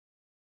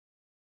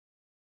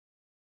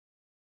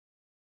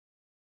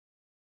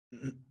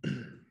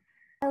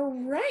All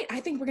right, I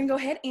think we're gonna go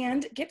ahead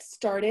and get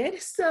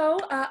started. So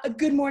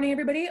good morning,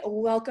 everybody.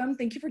 Welcome.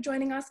 Thank you for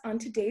joining us on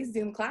today's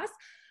Zoom class.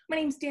 My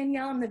name is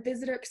Danielle. I'm the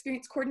Visitor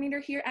Experience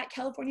Coordinator here at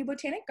California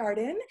Botanic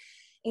Garden.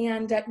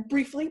 And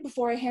briefly,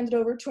 before I hand it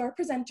over to our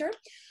presenter,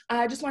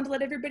 I just wanted to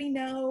let everybody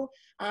know,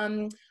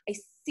 I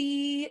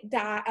see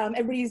that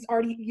everybody's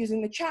already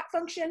using the chat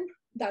function.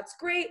 That's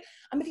great.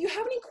 If you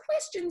have any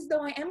questions,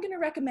 though, I am gonna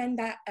recommend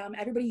that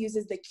everybody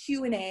uses the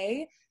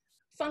Q&A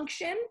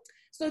function.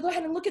 So go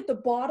ahead and look at the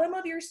bottom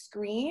of your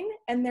screen,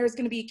 and there's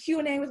going to be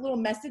Q&A with little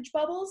message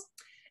bubbles.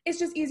 It's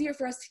just easier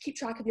for us to keep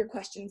track of your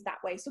questions that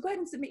way. So go ahead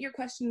and submit your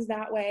questions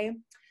that way.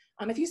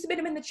 If you submit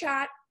them in the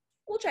chat,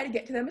 we'll try to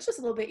get to them. It's just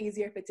a little bit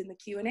easier if it's in the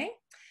Q&A.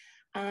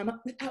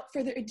 Without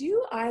further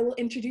ado, I will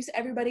introduce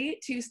everybody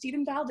to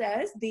Steven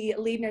Valdez, the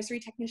lead nursery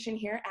technician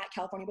here at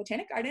California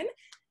Botanic Garden.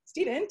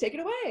 Steven, take it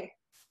away.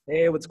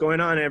 Hey, what's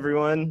going on,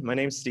 everyone? My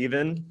name's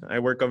Steven. I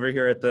work over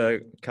here at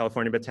the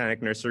California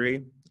Botanic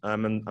Nursery.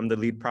 I'm the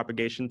lead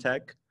propagation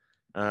tech.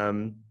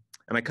 Am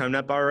I coming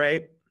up all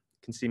right?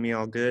 Can see me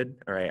all good?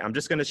 All right, I'm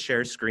just gonna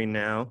share screen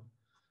now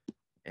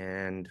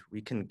and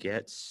we can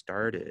get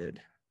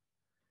started.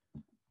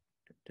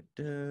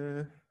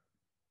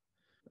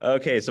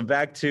 Okay, so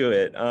back to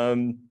it.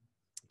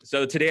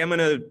 So today I'm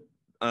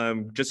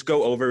gonna just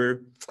go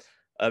over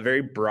a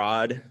very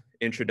broad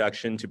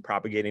introduction to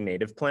propagating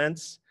native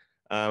plants.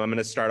 I'm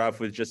gonna start off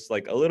with just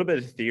like a little bit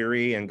of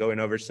theory and going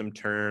over some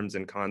terms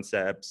and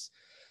concepts.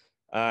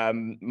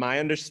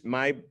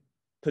 My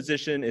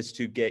position is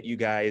to get you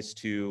guys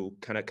to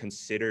kind of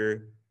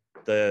consider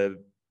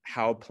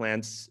how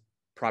plants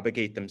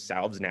propagate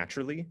themselves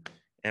naturally.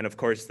 And of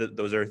course,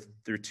 those are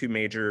through two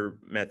major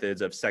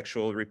methods of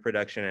sexual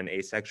reproduction and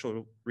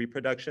asexual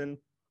reproduction.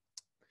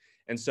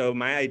 And so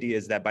my idea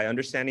is that by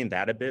understanding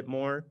that a bit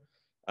more,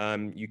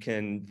 you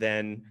can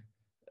then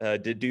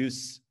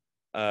deduce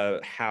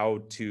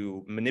how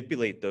to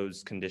manipulate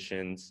those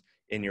conditions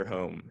in your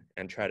home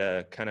and try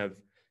to kind of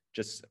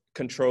just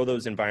control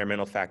those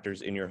environmental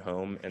factors in your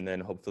home and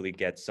then hopefully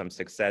get some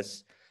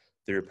success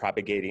through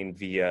propagating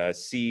via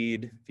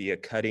seed, via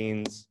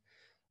cuttings,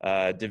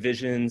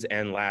 divisions,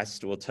 and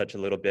last we'll touch a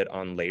little bit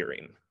on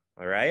layering,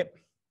 all right?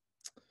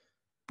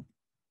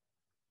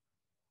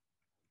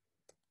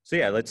 So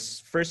yeah, let's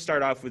first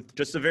start off with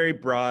just a very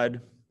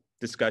broad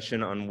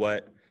discussion on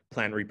what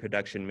plant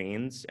reproduction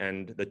means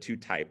and the two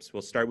types.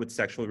 We'll start with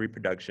sexual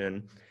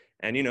reproduction.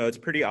 And you know, it's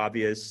pretty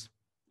obvious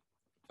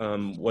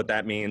what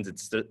that means.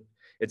 The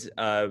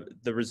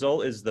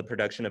result is the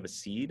production of a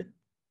seed.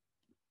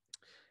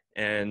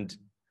 And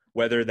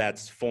whether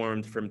that's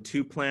formed from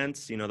two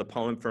plants, you know, the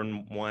pollen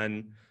from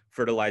one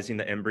fertilizing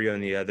the embryo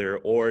in the other,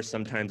 or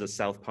sometimes a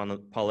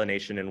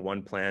self-pollination in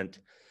one plant,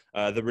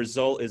 the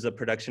result is a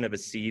production of a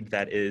seed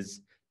that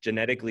is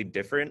genetically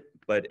different,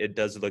 but it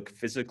does look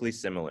physically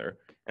similar.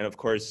 And of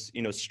course,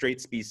 you know, straight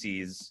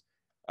species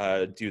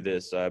do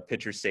this,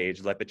 pitcher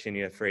sage,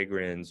 Lepidoptera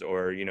fragrans,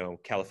 or, you know,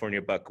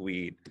 California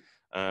buckwheat.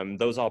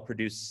 Those all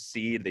produce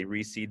seed, they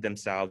reseed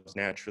themselves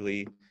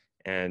naturally.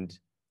 And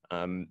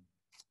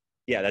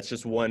yeah, that's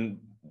just one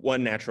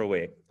natural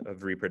way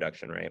of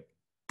reproduction, right?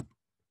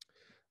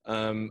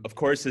 Of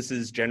course, this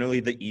is generally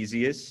the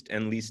easiest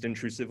and least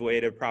intrusive way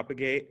to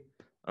propagate.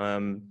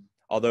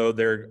 Although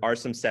there are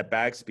some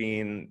setbacks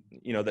being,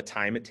 you know, the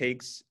time it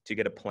takes to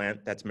get a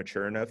plant that's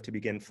mature enough to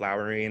begin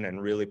flowering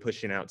and really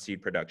pushing out seed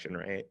production,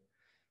 right?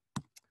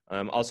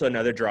 Also,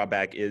 another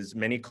drawback is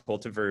many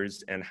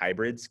cultivars and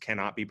hybrids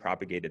cannot be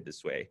propagated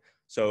this way.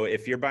 So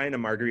if you're buying a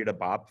Margarita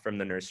Bop from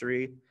the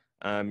nursery,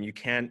 you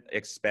can't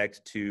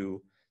expect to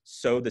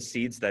sow the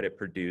seeds that it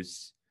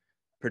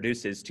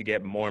produces to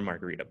get more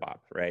Margarita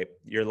Bop, right?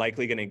 You're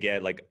likely gonna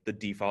get like the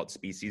default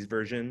species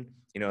version.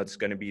 You know, it's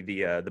gonna be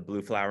the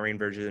blue flowering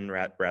version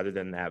rather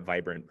than that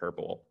vibrant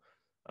purple.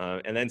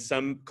 And then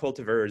some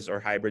cultivars or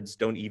hybrids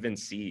don't even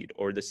seed,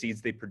 or the seeds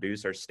they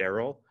produce are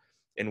sterile,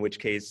 in which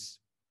case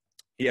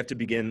you have to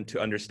begin to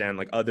understand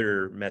like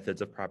other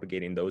methods of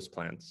propagating those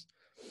plants.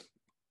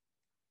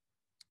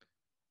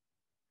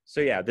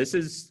 So yeah,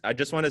 I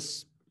just want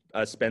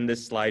to spend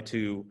this slide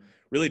to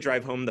really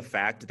drive home the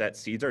fact that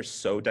seeds are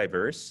so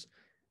diverse.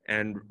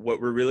 And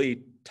what we're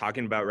really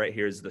talking about right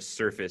here is the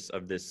surface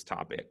of this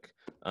topic.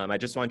 I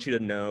just want you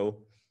to know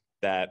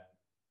that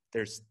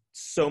there's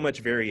so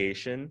much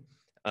variation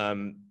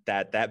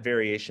that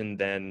variation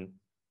then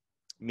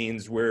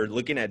means we're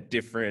looking at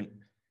different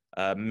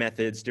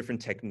methods, different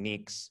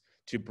techniques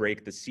to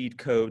break the seed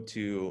coat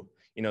to,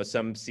 you know,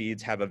 some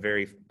seeds have a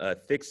very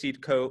thick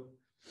seed coat.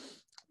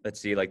 Let's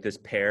see, like this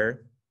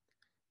pear,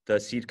 the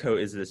seed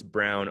coat is this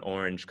brown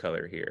orange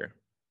color here,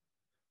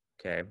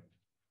 okay?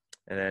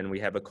 And then we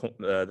have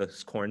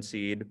this corn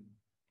seed,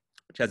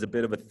 which has a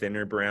bit of a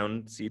thinner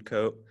brown seed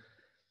coat.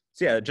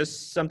 So yeah,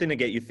 just something to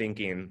get you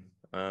thinking.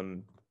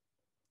 Some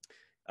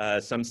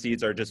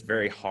seeds are just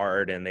very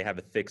hard and they have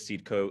a thick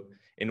seed coat,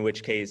 in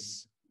which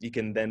case you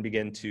can then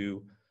begin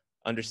to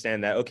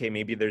understand that, okay,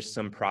 maybe there's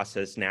some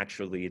process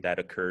naturally that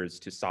occurs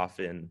to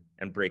soften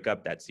and break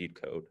up that seed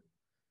coat,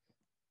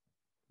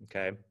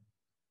 okay?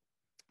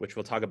 which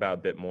we'll talk about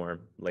a bit more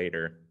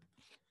later.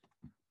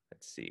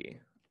 Let's see.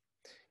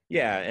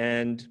 Yeah,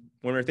 and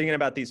when we're thinking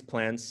about these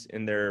plants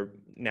in their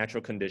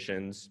natural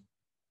conditions,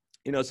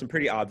 you know, some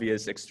pretty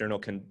obvious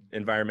external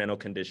environmental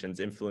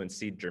conditions influence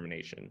seed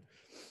germination.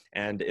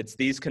 And it's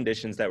these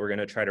conditions that we're going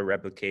to try to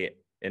replicate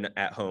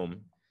at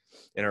home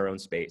in our own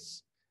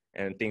space.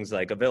 And things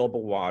like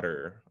available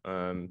water,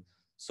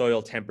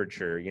 soil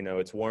temperature, you know,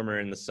 it's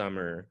warmer in the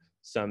summer.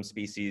 Some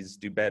species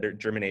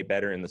germinate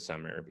better in the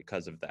summer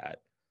because of that.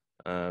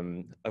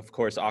 Of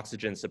course,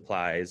 oxygen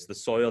supplies. The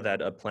soil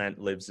that a plant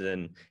lives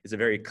in is a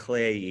very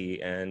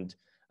clayey and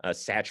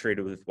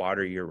saturated with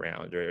water year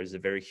round, or is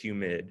it very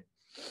humid?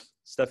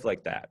 Stuff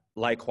like that.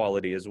 Light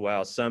quality as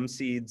well. Some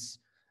seeds,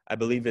 I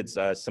believe it's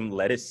some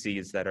lettuce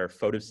seeds that are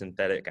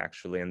photosynthetic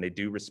actually, and they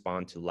do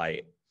respond to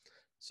light.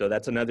 So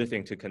that's another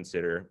thing to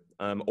consider.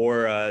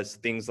 Or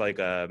things like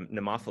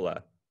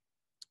Nemophila,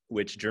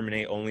 which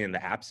germinate only in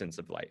the absence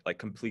of light, like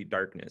complete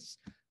darkness.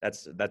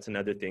 That's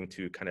another thing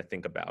to kind of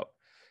think about.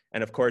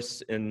 And of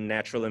course, in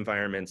natural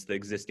environments, the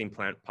existing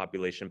plant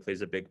population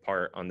plays a big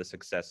part on the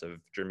success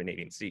of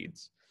germinating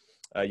seeds.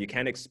 You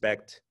can't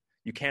expect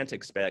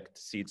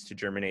seeds to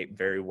germinate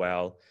very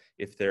well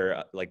if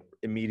they're like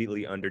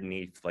immediately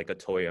underneath like a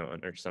toyon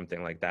or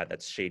something like that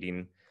that's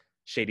shading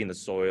the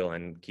soil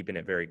and keeping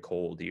it very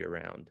cold year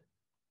round.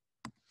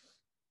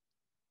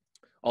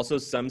 Also,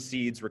 some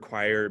seeds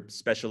require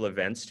special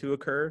events to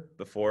occur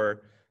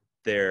before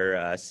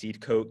their seed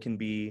coat can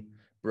be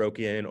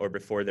broken, or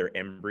before the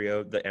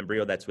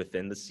embryo that's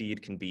within the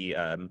seed can be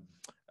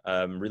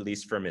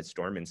released from its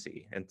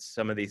dormancy. And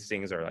some of these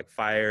things are like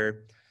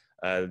fire,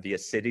 the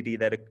acidity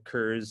that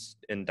occurs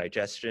in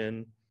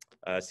digestion,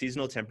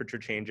 seasonal temperature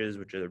changes,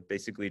 which are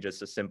basically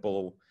just a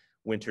simple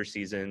winter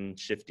season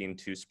shifting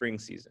to spring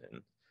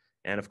season.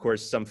 And of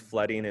course, some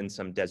flooding in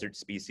some desert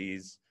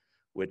species,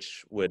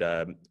 which would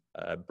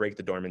break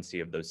the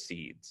dormancy of those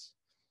seeds.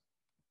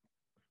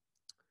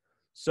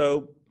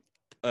 So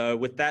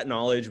with that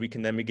knowledge, we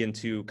can then begin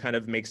to kind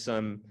of make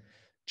some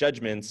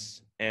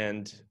judgments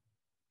and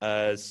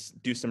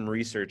do some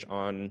research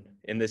on,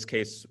 in this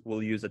case,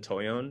 we'll use a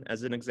toyon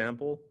as an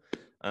example.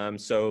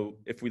 So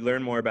if we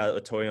learn more about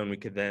a toyon, we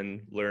could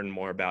then learn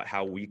more about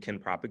how we can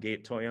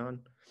propagate toyon.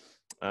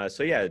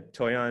 So yeah,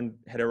 toyon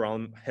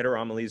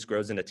heteromeles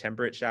grows in a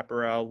temperate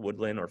chaparral,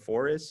 woodland, or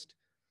forest.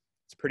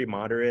 It's pretty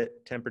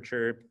moderate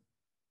temperature.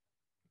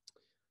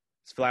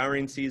 It's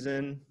flowering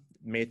season,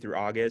 May through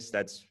August.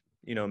 That's,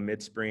 you know,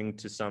 mid-spring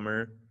to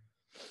summer.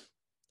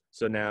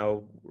 So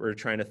now we're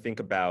trying to think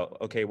about,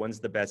 okay,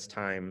 when's the best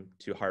time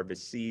to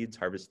harvest seeds,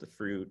 harvest the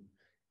fruit?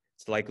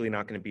 It's likely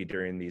not going to be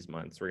during these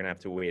months. We're going to have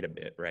to wait a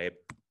bit, right?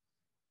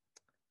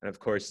 And of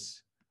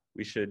course,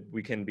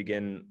 we can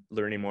begin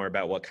learning more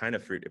about what kind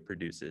of fruit it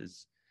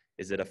produces.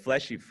 Is it a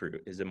fleshy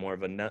fruit? Is it more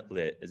of a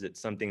nutlet? Is it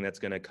something that's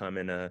going to come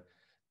in a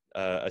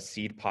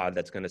seed pod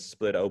that's going to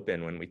split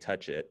open when we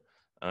touch it?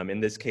 In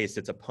this case,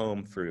 it's a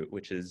pome fruit,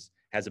 which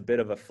has a bit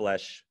of a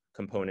flesh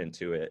component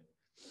to it.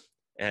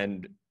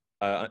 And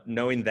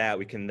knowing that,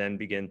 we can then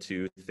begin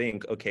to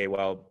think, okay,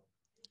 well,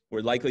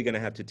 we're likely going to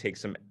have to take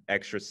some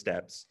extra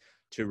steps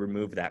to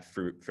remove that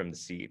fruit from the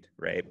seed,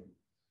 right?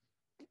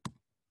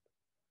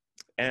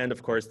 And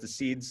of course, the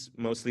seeds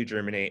mostly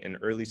germinate in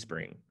early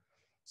spring.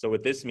 So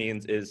what this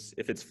means is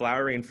if it's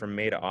flowering from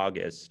May to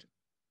August,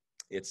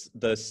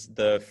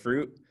 the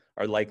fruit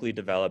are likely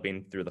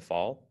developing through the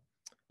fall.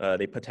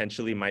 They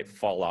potentially might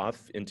fall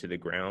off into the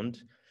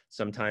ground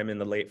sometime in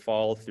the late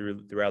fall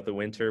throughout the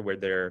winter,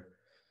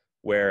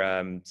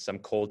 where some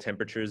cold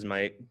temperatures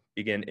might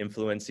begin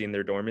influencing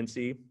their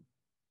dormancy.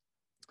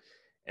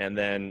 And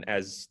then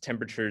as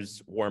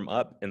temperatures warm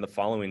up in the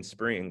following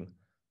spring,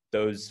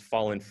 those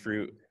fallen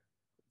fruit,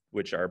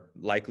 which are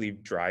likely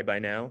dry by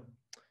now,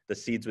 the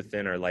seeds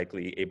within are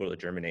likely able to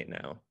germinate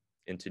now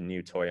into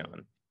new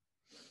toyon,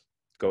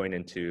 going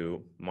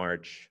into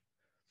March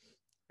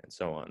and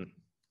so on.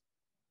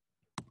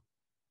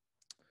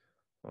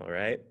 All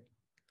right,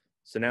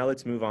 so now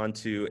let's move on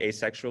to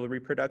asexual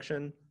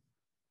reproduction.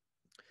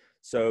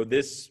 So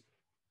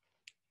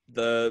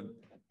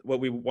what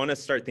we want to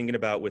start thinking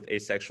about with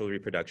asexual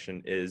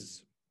reproduction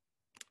is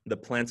the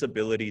plant's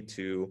ability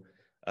to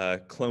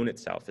clone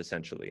itself,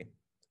 essentially.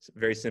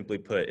 Very simply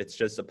put, it's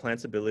just a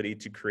plant's ability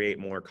to create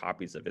more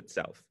copies of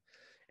itself.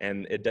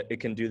 And it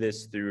can do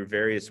this through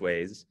various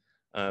ways.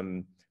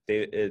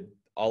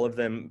 All of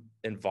them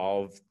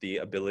involve the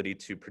ability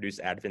to produce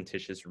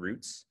adventitious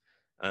roots.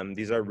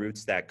 These are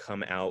roots that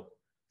come out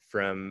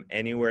from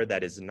anywhere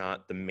that is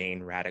not the main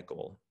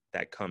radicle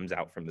that comes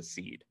out from the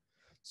seed.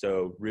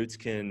 So roots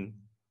can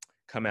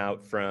come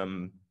out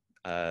from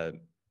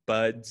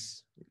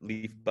buds,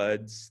 leaf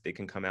buds. They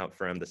can come out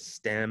from the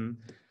stem.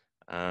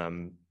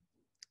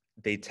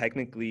 They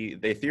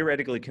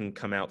theoretically can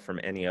come out from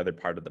any other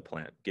part of the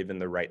plant, given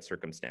the right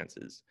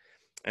circumstances.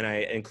 And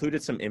I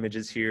included some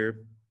images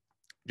here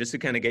just to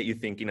kind of get you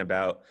thinking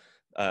about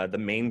the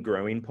main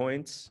growing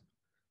points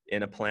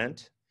in a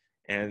plant.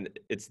 And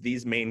it's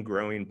these main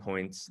growing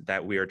points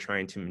that we are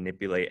trying to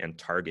manipulate and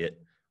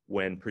target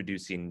when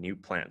producing new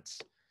plants.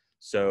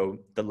 So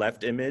the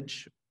left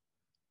image,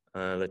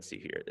 let's see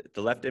here.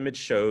 The left image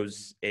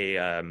shows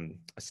a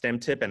stem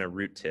tip and a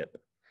root tip.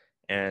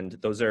 And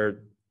those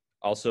are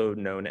also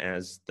known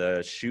as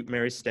the shoot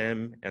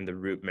meristem and the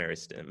root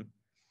meristem.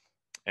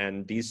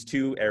 And these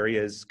two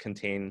areas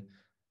contain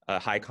a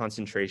high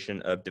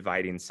concentration of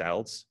dividing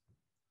cells.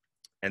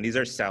 And these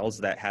are cells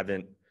that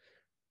haven't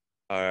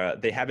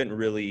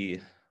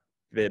really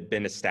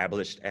been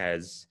established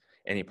as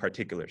any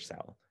particular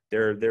cell.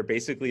 They're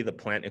basically the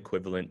plant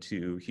equivalent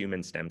to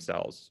human stem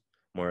cells,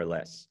 more or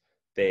less.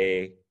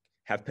 They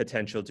have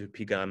potential to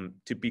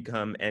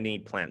become any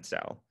plant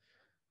cell.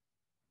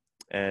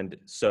 And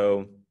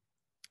so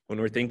when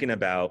we're thinking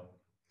about,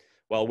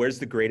 well, where's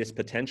the greatest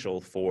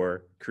potential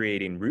for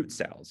creating root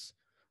cells?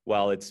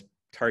 Well, it's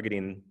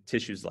targeting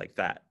tissues like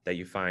that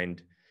you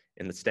find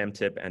in the stem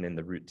tip and in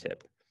the root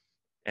tip.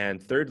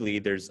 And thirdly,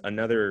 there's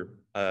another,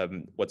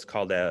 what's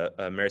called a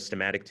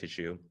meristematic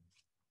tissue,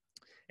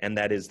 and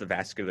that is the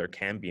vascular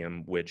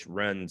cambium, which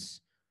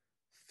runs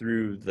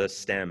through the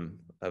stem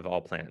of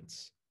all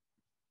plants.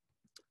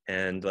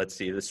 And let's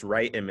see, this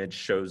right image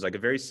shows like a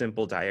very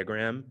simple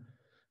diagram.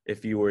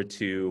 If you were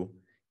to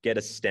get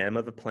a stem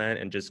of a plant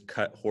and just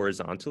cut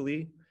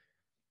horizontally,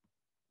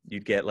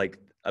 you'd get like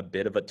a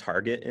bit of a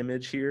target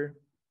image here.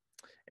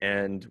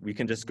 And we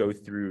can just go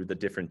through the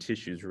different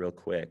tissues real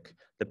quick.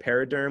 The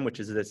periderm, which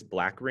is this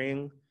black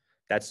ring,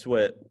 that's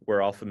what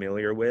we're all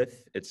familiar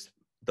with. It's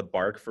the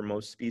bark for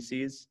most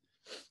species.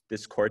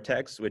 This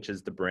cortex, which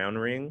is the brown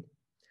ring,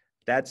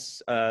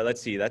 that's,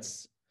 let's see,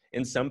 that's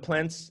in some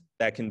plants,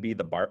 that can be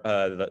the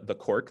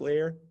cork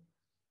layer.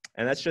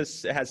 And that's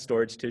just, it has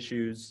storage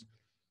tissues.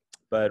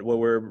 But what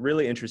we're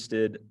really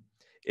interested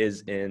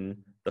is in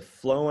the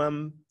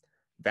phloem,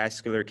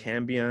 vascular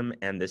cambium,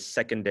 and the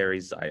secondary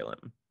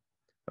xylem,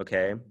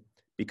 okay?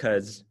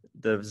 Because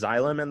the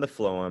xylem and the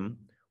phloem,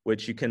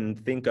 which you can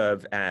think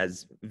of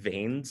as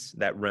veins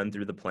that run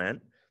through the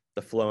plant,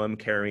 the phloem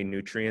carrying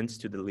nutrients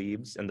to the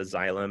leaves and the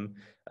xylem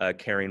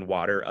carrying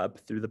water up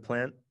through the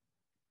plant.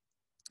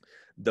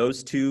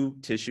 Those two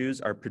tissues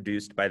are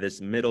produced by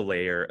this middle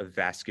layer of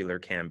vascular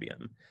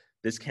cambium.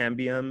 This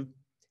cambium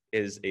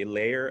is a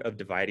layer of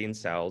dividing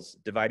cells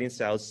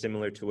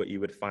similar to what you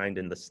would find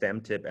in the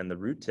stem tip and the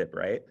root tip,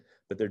 right?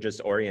 But they're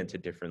just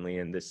oriented differently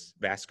in this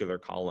vascular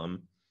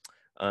column.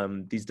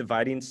 These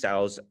dividing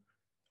cells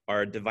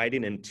are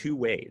dividing in two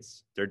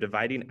ways. They're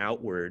dividing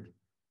outward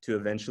to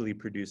eventually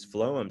produce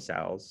phloem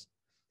cells,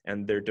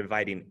 and they're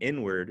dividing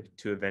inward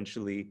to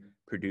eventually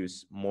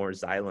produce more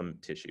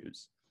xylem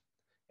tissues.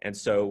 And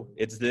so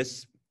it's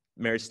this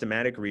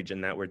meristematic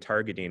region that we're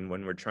targeting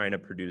when we're trying to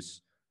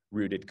produce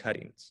rooted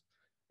cuttings.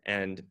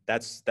 And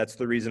that's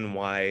the reason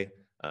why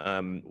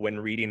when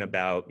reading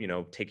about,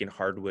 taking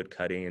hardwood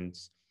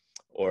cuttings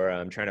or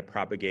trying to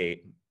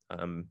propagate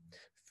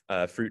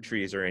fruit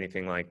trees or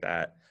anything like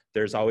that,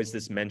 there's always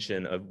this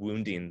mention of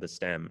wounding the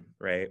stem,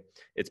 right?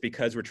 It's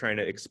because we're trying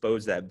to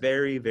expose that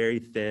very, very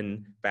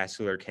thin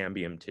vascular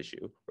cambium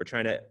tissue. We're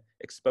trying to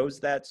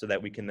expose that so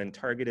that we can then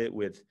target it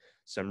with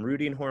some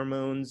rooting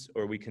hormones,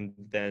 or we can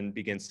then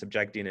begin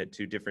subjecting it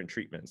to different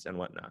treatments and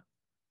whatnot.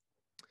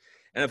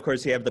 And of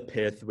course, you have the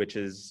pith, which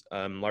is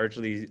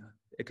largely,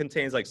 it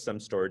contains like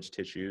some storage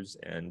tissues,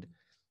 and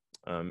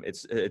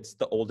it's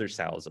the older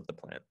cells of the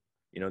plant.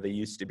 They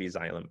used to be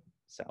xylem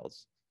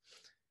cells.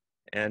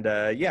 And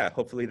yeah,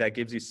 hopefully that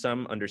gives you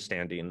some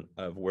understanding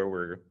of what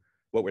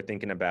we're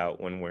thinking about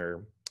when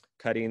we're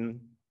cutting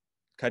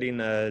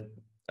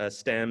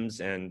stems.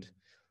 And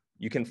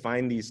you can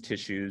find these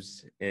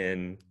tissues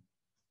in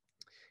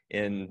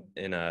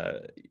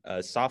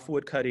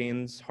softwood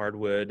cuttings,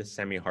 hardwood,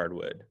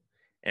 semi-hardwood.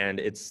 And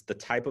it's the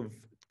type of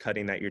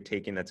cutting that you're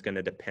taking that's going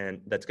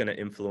to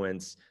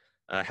influence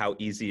how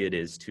easy it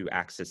is to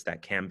access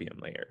that cambium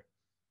layer.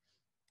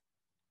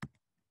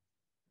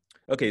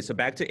 Okay, so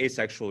back to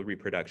asexual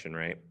reproduction,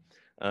 right?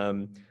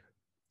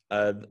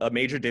 A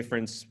major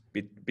difference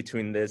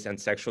between this and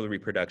sexual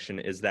reproduction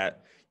is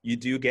that you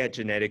do get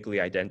genetically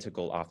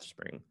identical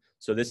offspring.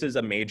 So this is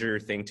a major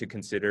thing to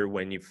consider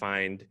when you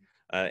find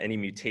any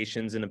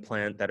mutations in a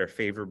plant that are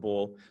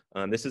favorable.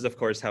 This is, of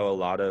course, how a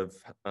lot of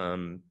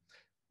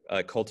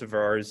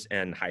cultivars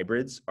and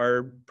hybrids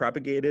are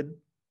propagated,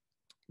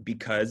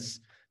 because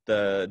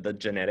the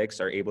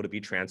genetics are able to be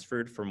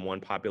transferred from one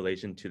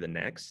population to the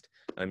next.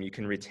 You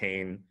can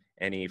retain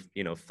any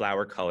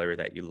flower color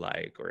that you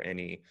like, or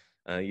any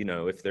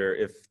if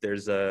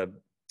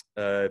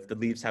the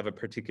leaves have a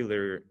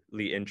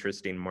particularly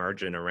interesting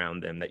margin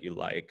around them that you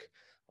like,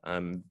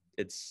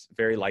 it's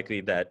very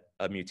likely that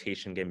a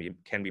mutation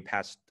can be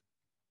passed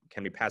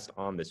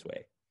on this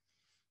way.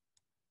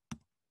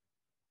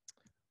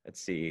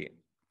 Let's see,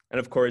 and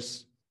of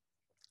course,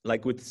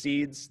 like with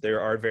seeds,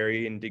 there are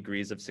varying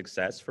degrees of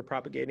success for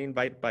propagating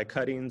by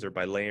cuttings or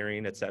by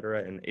layering, et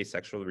cetera, in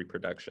asexual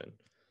reproduction.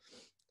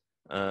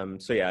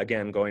 So yeah,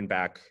 again, going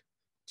back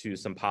to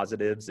some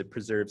positives, it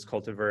preserves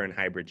cultivar and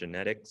hybrid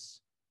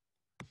genetics.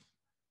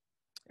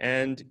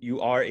 And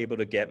you are able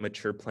to get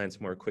mature plants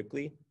more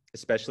quickly,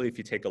 especially if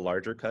you take a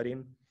larger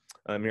cutting.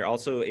 You're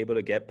also able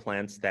to get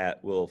plants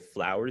that will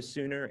flower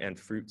sooner and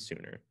fruit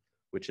sooner,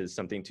 which is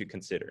something to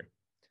consider.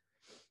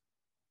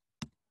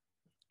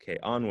 Okay,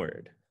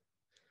 onward.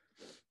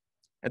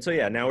 And so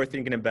yeah, now we're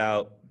thinking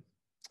about,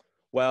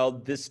 well,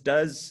 this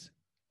does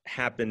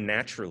happen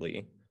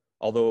naturally,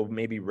 although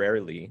maybe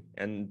rarely,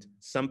 and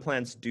some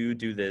plants do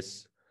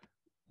this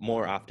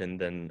more often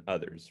than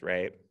others,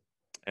 right?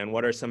 And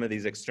what are some of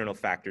these external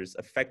factors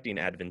affecting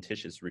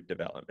adventitious root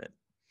development?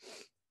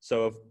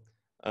 So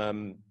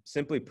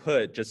simply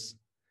put, just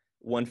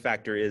one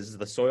factor is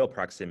the soil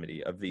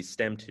proximity of these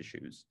stem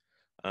tissues.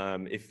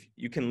 If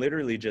you can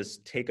literally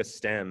just take a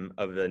stem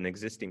of an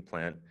existing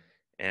plant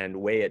and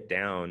weigh it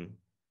down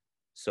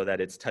so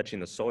that it's touching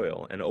the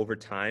soil, and over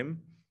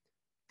time,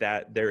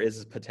 that there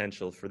is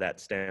potential for that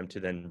stem to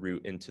then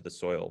root into the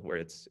soil where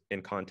it's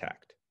in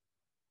contact.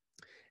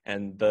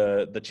 And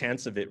the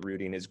chance of it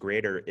rooting is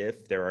greater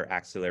if there are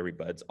axillary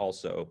buds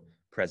also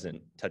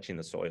present touching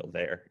the soil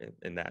there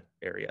in that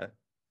area.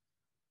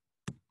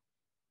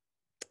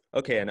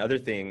 Okay, and other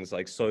things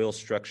like soil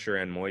structure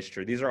and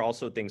moisture, these are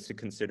also things to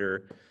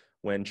consider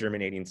when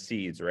germinating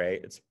seeds,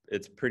 right?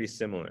 It's pretty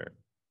similar.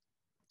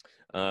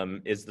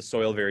 Is the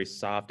soil very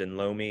soft and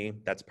loamy?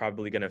 That's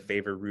probably going to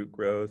favor root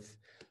growth.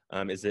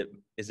 Is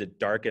it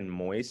dark and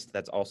moist?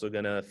 That's also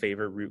going to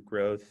favor root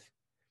growth.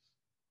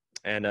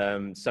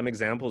 And some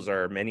examples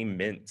are many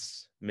mint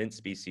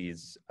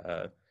species.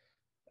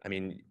 I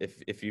mean,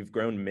 if you've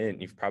grown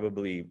mint, you've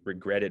probably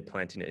regretted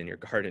planting it in your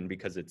garden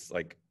because it's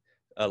like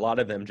a lot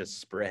of them just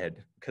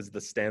spread because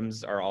the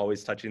stems are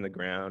always touching the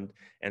ground,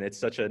 and it's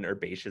such an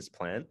herbaceous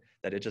plant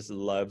that it just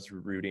loves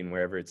rooting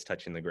wherever it's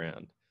touching the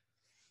ground.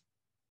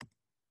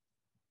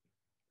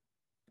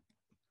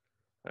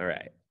 All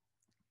right,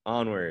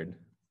 onward.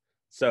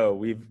 So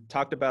we've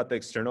talked about the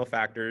external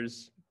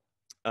factors.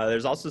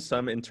 There's also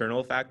some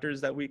internal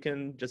factors that we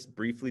can just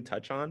briefly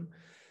touch on.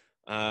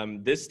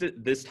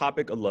 This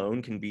topic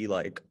alone can be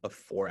like a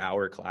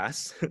 4-hour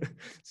class.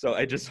 So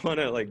I just want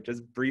to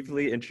just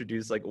briefly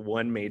introduce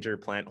one major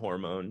plant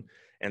hormone,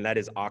 and that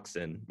is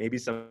auxin. Maybe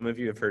some of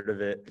you have heard of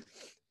it,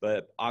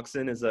 but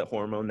auxin is a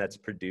hormone that's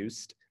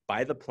produced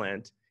by the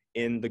plant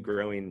in the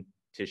growing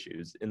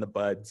tissues, in the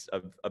buds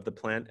of the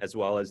plant, as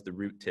well as the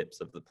root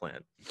tips of the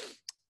plant.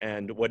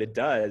 And what it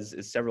does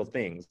is several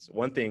things.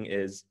 One thing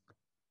is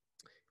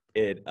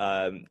it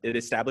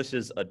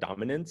establishes a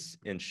dominance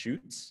in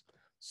shoots.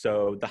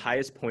 So the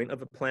highest point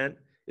of a plant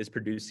is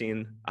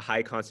producing a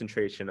high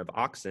concentration of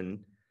auxin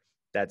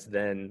that's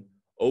then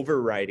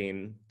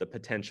overriding the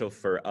potential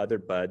for other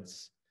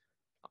buds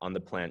on the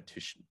plant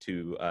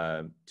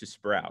to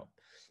sprout.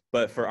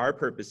 But for our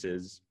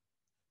purposes,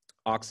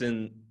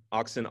 auxin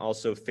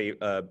also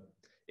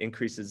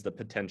increases the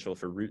potential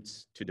for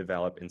roots to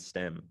develop in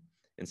stem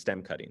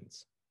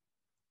cuttings.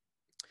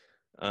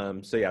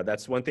 So yeah,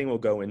 that's one thing we'll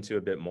go into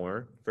a bit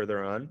more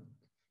further on.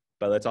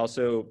 But let's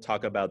also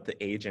talk about the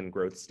age and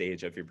growth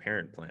stage of your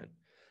parent plant.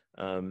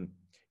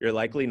 You're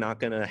likely not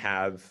going to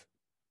have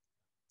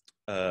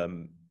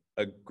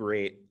a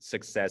great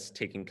success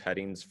taking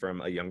cuttings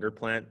from a younger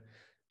plant,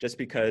 just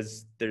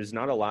because there's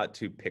not a lot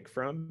to pick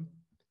from.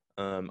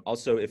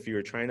 Also, if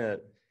your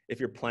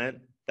plant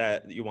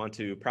that you want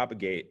to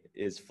propagate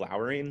is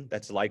flowering,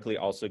 that's likely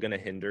also going to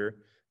hinder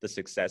the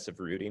success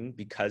of rooting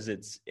because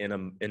it's in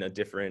a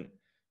different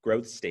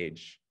growth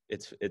stage.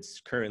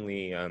 It's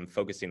currently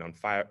focusing on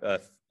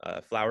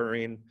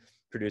flowering,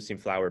 producing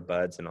flower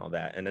buds and all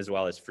that, and as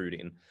well as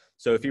fruiting.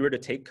 So if you were to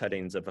take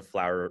cuttings of a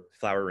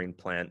flowering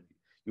plant,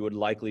 you would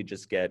likely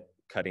just get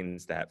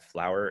cuttings that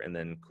flower and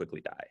then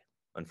quickly die,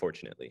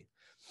 unfortunately.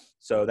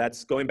 So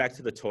that's going back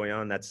to the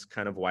toyon. That's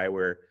kind of why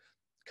we're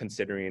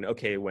considering,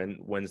 okay,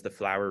 when's the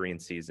flowering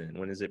season?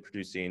 When is it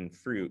producing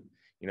fruit?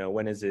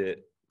 When is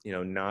it,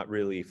 not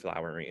really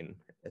flowering,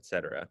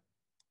 etc.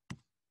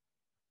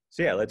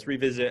 So yeah, let's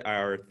revisit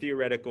our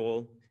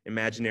theoretical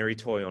imaginary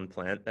toyon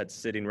plant that's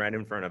sitting right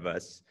in front of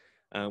us.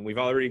 We've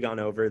already gone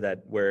over that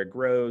where it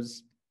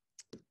grows,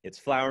 it's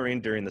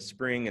flowering during the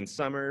spring and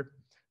summer.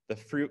 The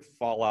fruit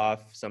fall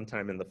off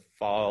sometime in the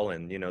fall,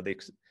 and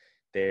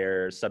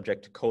they're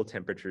subject to cold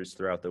temperatures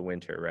throughout the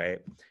winter, right?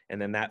 And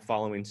then that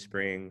following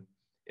spring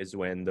is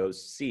when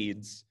those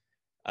seeds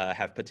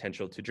have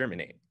potential to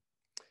germinate.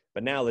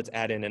 But now let's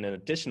add in an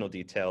additional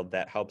detail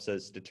that helps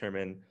us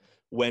determine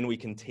when we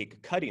can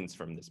take cuttings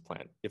from this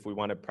plant if we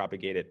want to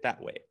propagate it that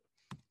way.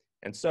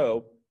 And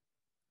so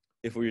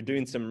if we were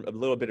doing a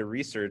little bit of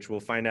research, we'll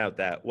find out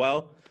that,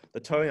 well, the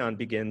toyon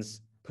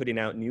begins putting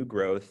out new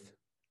growth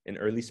in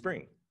early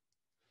spring.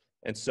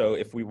 And so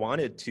if we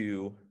wanted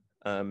to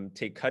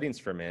take cuttings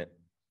from it,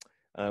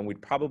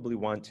 we'd probably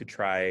want to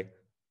try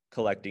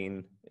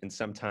collecting in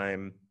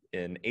sometime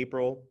in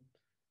April,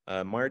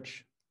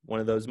 March, one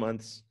of those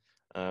months,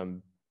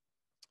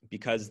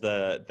 because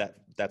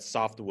that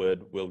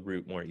softwood will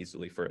root more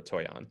easily for a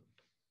toyon.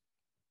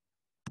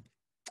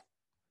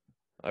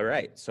 All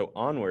right, so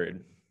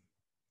onward.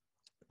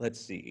 Let's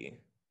see.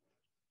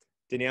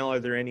 Danielle,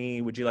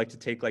 would you like to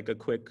take a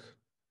quick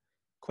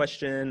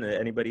question?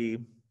 Anybody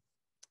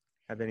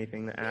have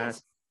anything to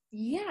ask?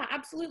 Yeah,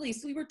 absolutely.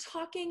 So we were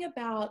talking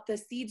about the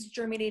seeds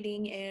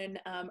germinating in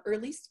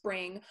early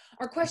spring.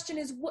 Our question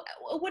is,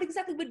 what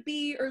exactly would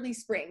be early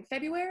spring?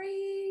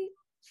 February,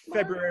 March?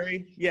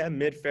 February, yeah,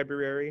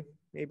 mid-February,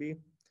 maybe.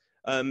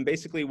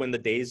 Basically, when the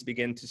days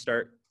begin to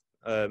start,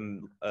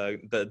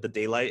 the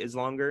daylight is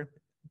longer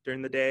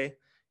during the day,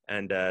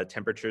 and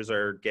temperatures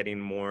are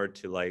getting more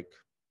to like,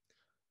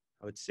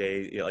 I would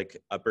say, like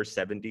upper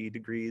 70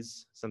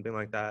 degrees, something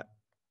like that.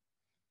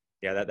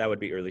 Yeah, that would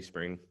be early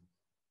spring.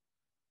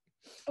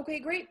 Okay,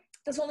 great.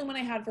 That's the only one I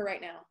had for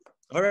right now.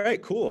 All right,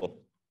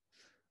 cool.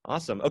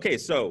 Awesome. Okay,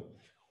 so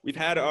we've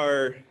had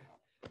our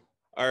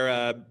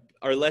uh,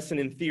 our lesson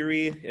in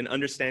theory in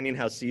understanding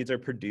how seeds are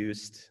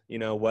produced. You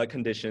know, what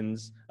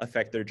conditions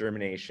affect their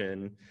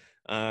germination,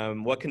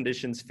 what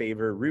conditions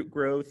favor root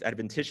growth,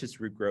 adventitious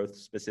root growth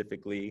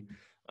specifically,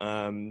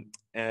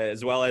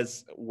 as well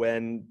as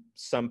when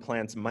some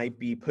plants might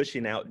be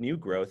pushing out new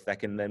growth that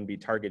can then be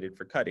targeted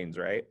for cuttings,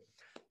 right?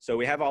 So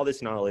we have all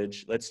this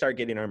knowledge. Let's start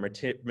getting our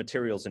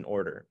materials in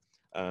order.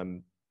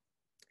 And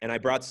I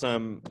brought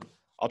some,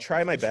 I'll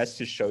try my best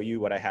to show you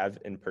what I have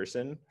in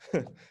person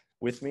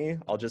with me.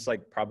 I'll just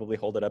like probably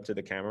hold it up to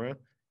the camera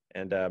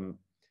and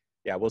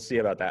yeah, we'll see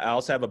about that. I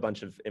also have a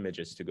bunch of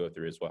images to go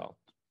through as well.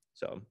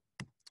 So,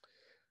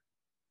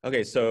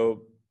 okay,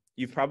 so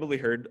you've probably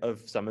heard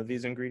of some of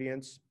these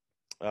ingredients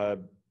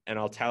and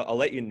I'll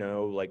let you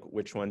know like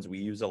which ones we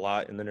use a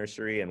lot in the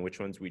nursery and which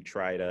ones we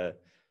try to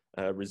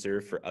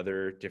reserve for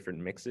other different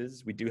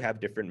mixes. We do have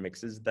different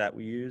mixes that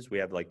we use. We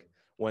have like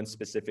one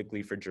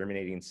specifically for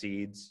germinating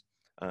seeds.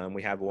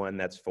 We have one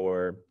that's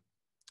for,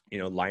 you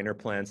know, liner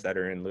plants that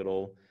are in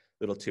little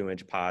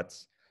 2-inch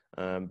pots.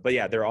 But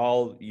yeah, they're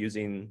all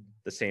using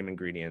the same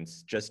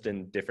ingredients, just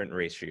in different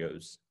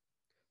ratios.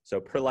 So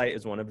perlite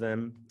is one of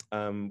them.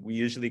 We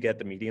usually get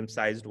the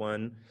medium-sized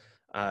one.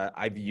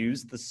 I've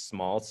used the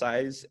small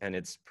size and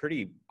it's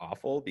pretty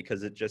awful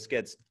because it just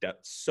gets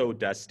so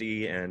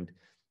dusty and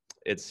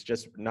it's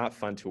just not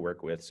fun to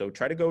work with. So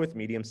try to go with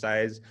medium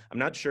size. I'm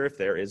not sure if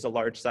there is a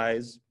large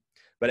size,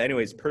 but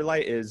anyways,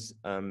 perlite is,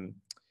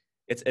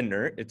 it's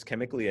inert, it's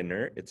chemically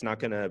inert. It's not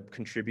gonna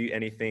contribute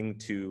anything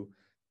to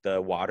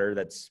the water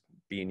that's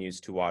being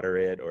used to water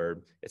it,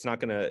 or it's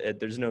not gonna,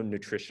 there's no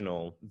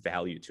nutritional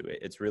value to it.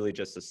 It's really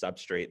just a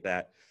substrate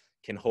that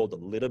can hold a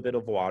little bit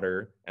of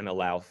water and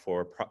allow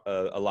for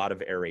a lot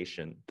of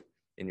aeration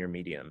in your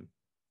medium.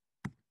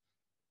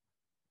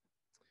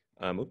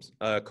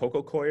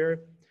 Coco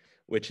coir,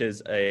 which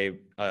is a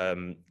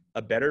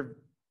better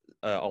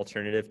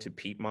alternative to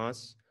peat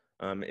moss.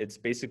 It's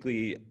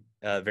basically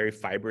a very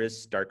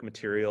fibrous, dark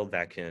material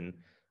that can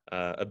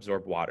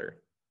absorb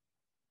water.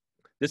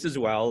 This as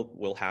well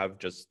will have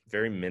just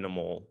very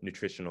minimal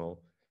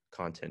nutritional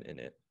content in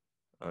it.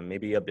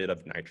 Maybe a bit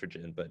of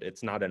nitrogen, but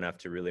it's not enough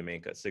to really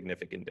make a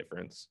significant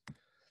difference.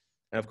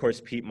 And of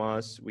course, peat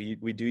moss, we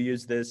do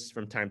use this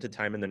from time to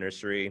time in the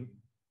nursery.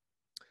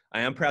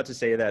 I am proud to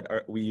say that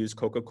we use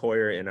coco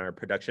coir in our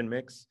production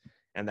mix,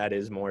 and that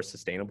is more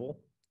sustainable.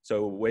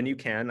 So when you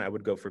can, I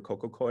would go for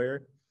coco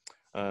coir,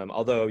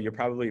 although you're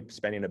probably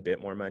spending a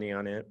bit more money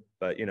on it,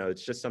 but you know,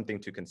 it's just something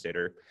to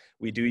consider.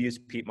 We do use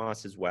peat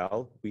moss as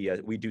well.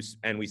 We do,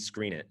 and we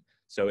screen it.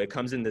 So it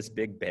comes in this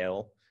big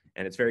bale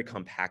and it's very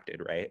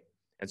compacted, right?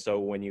 And so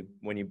when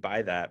you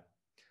buy that,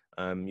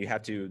 you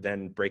have to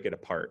then break it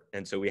apart.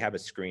 And so we have a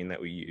screen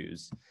that we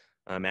use.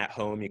 At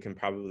home, you can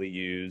probably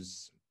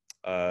use,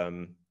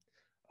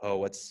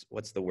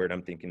 what's the word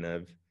I'm thinking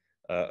of?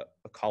 A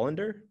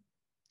colander,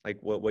 like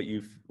what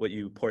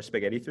you pour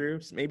spaghetti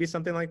through, maybe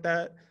something like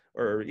that,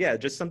 or yeah,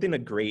 just something to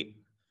grate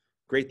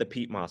the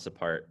peat moss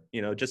apart.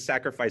 You know, just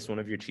sacrifice one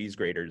of your cheese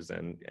graters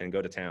and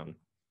go to town.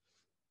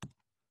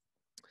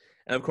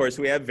 And of course,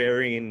 we have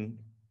varying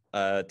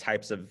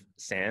types of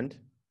sand.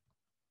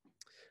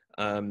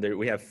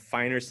 We have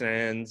finer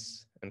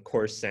sands and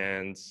coarse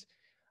sands.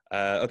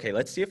 Okay,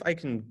 let's see if I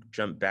can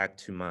jump back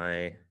to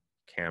my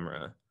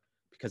camera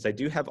because I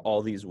do have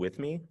all these with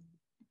me.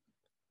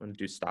 I'm gonna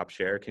do stop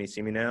share. Can you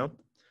see me now?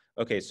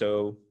 Okay,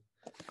 so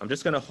I'm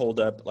just gonna hold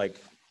up like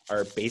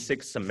our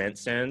basic cement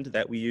sand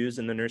that we use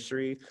in the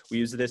nursery. We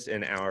use this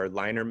in our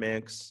liner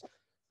mix,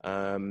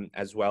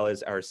 as well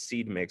as our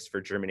seed mix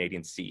for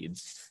germinating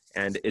seeds.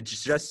 And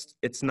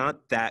it's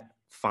not that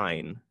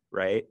fine,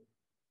 right?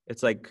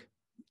 It's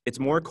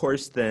more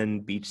coarse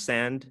than beach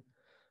sand,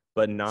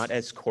 but not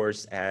as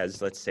coarse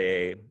as, let's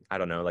say, I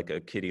don't know, like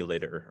a kitty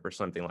litter or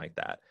something like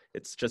that.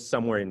 It's just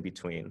somewhere in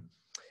between.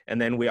 And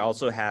then we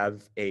also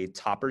have a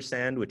topper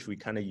sand, which we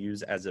kind of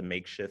use as a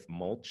makeshift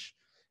mulch.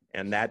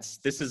 And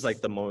this is like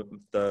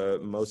the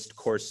most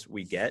coarse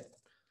we get,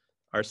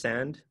 our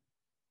sand.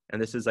 And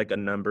this is like a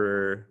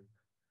number,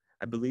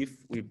 I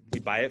believe we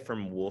buy it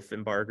from Wolf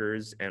and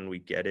Bargers and we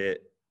get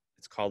it,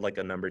 it's called like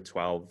a number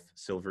 12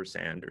 silver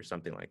sand or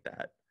something like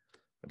that.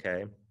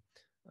 Okay,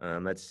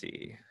 let's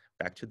see,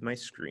 back to my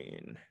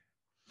screen.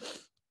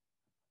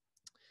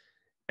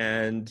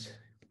 And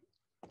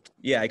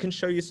yeah, I can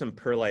show you some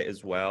perlite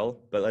as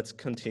well, but let's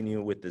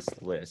continue with this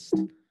list.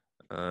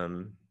 Where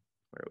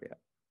are we at?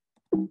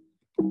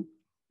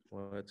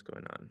 What's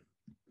going on?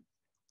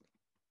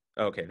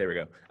 Okay, there we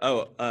go.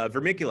 Oh,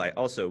 vermiculite.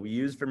 Also, we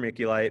use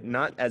vermiculite,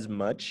 not as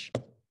much.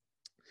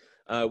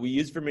 We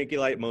use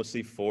vermiculite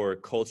mostly for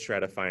cold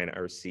stratifying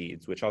our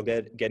seeds, which I'll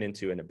get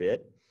into in a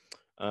bit.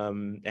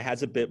 It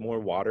has a bit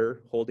more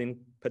water holding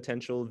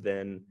potential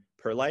than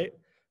perlite,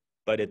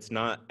 but it's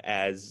not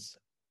as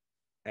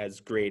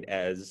great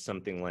as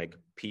something like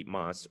peat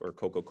moss or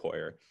coco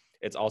coir.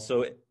 It's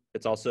also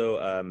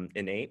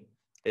innate.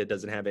 It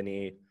doesn't have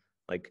any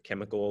like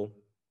chemical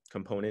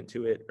component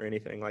to it or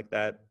anything like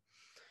that.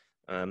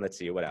 Let's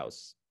see, what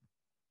else?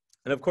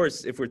 And of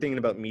course, if we're thinking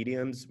about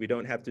mediums, we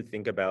don't have to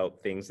think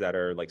about things that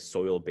are like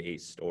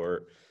soil-based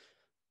or,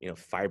 you know,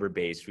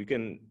 fiber-based. We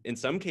can, in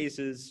some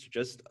cases,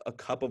 just a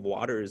cup of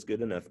water is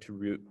good enough to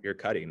root your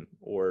cutting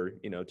or,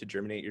 you know, to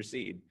germinate your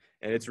seed.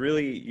 And it's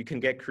really, you can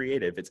get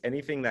creative. It's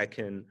anything that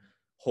can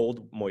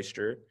hold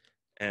moisture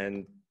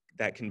and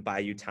that can buy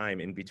you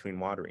time in between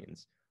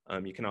waterings.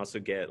 You can also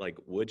get like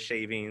wood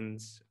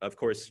shavings. Of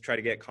course, try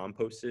to get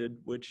composted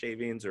wood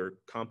shavings or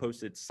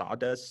composted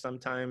sawdust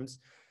sometimes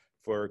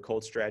for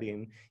cold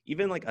stratting.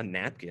 Even like a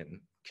napkin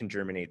can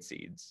germinate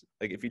seeds.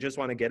 Like if you just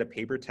want to get a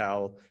paper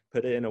towel,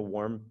 put it in a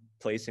warm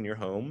place in your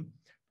home,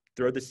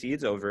 throw the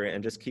seeds over it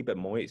and just keep it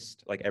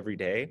moist like every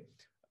day.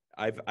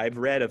 I've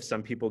read of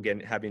some people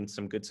having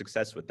some good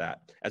success with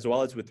that, as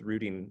well as with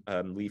rooting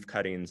leaf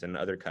cuttings and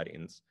other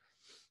cuttings.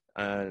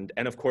 And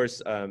of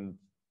course,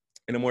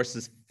 in a more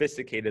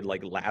sophisticated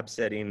like lab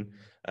setting,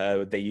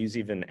 they use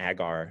even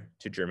agar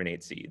to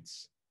germinate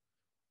seeds.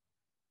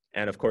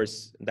 And of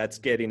course, that's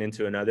getting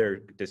into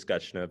another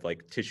discussion of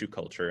like tissue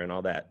culture and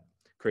all that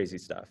crazy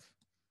stuff,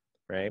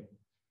 right?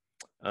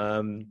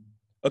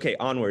 Okay,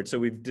 onward. So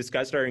we've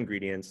discussed our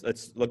ingredients.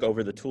 Let's look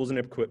over the tools and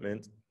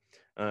equipment.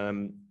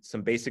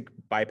 Some basic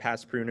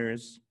bypass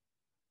pruners,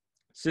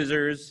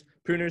 scissors,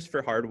 pruners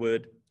for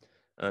hardwood,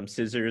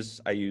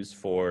 scissors I use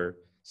for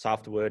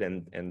softwood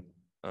and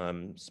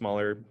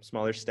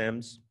smaller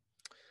stems.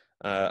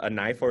 A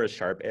knife or a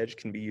sharp edge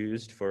can be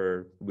used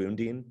for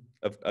wounding,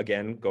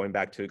 again, going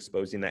back to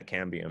exposing that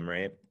cambium,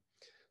 right?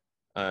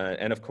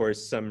 And of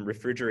course, some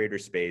refrigerator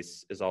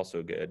space is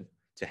also good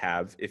to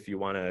have if you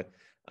want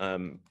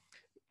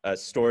to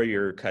store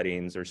your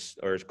cuttings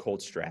or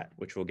cold strat,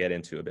 which we'll get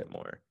into a bit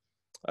more.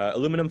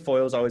 Aluminum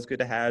foil is always good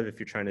to have if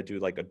you're trying to do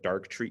like a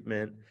dark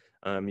treatment.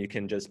 You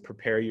can just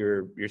prepare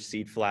your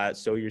seed flat,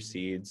 sow your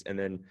seeds, and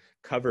then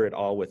cover it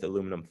all with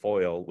aluminum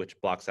foil, which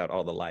blocks out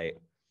all the light.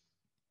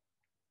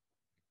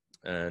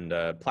 And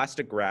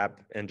plastic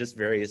wrap and just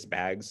various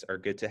bags are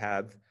good to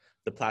have.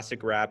 The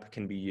plastic wrap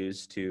can be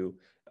used to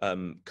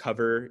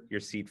cover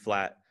your seed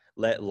flat,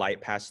 let light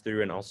pass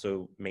through, and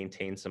also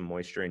maintain some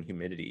moisture and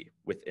humidity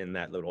within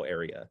that little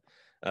area.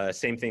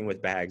 Same thing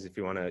with bags. If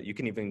you want to, you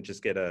can even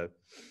just get a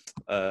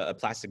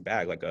plastic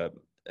bag, like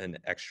an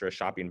extra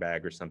shopping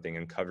bag or something,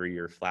 and cover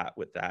your flat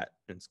with that,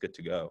 and it's good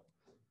to go.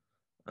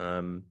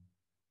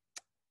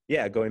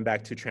 Yeah, going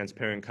back to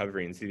transparent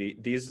coverings,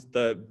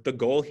 the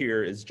goal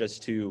here is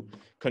just to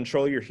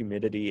control your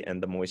humidity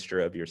and the moisture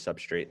of your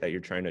substrate that you're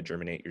trying to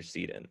germinate your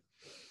seed in.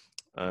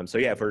 So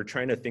yeah, if we're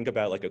trying to think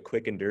about like a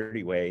quick and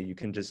dirty way, you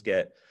can just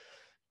get,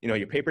 you know,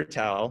 your paper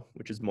towel,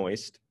 which is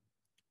moist,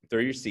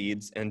 throw your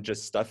seeds and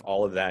just stuff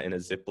all of that in a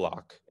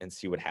Ziploc and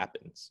see what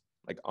happens.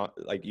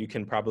 Like you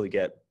can probably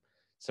get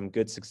some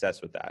good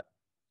success with that.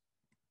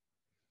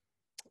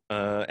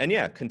 And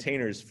yeah,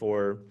 containers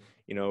for,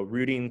 you know,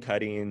 rooting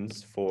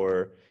cuttings,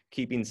 for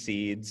keeping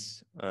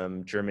seeds,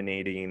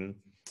 germinating.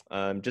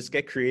 Just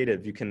get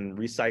creative. You can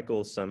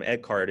recycle some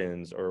egg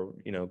cartons or,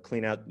 you know,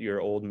 clean out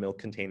your old milk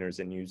containers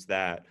and use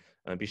that.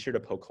 Be sure to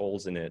poke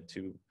holes in it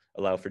to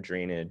allow for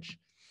drainage.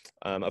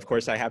 Of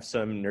course, I have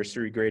some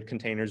nursery grade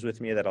containers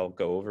with me that I'll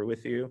go over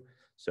with you.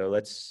 So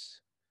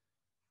let's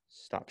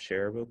stop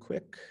share real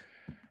quick.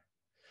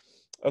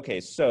 Okay,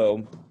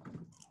 so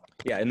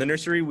yeah, in the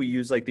nursery, we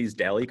use like these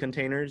deli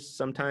containers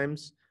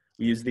sometimes.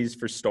 We use these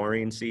for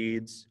storing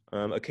seeds.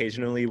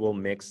 Occasionally, we'll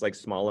mix like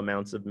small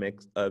amounts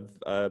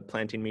of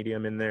planting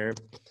medium in there.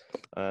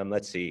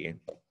 Let's see.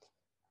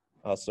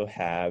 Also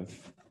have,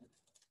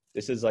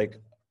 this is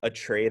like a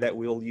tray that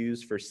we'll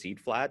use for seed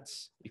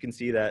flats. You can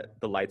see that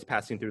the light's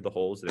passing through the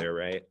holes there,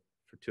 right?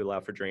 To allow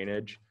for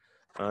drainage.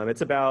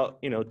 It's about,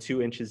 you know,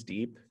 2 inches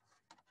deep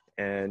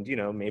and, you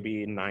know,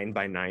 maybe 9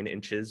 by 9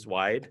 inches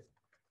wide.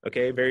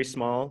 Okay, very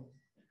small,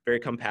 very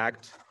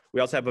compact. We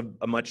also have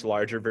a much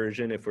larger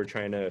version if we're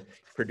trying to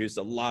produce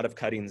a lot of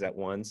cuttings at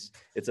once.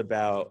 It's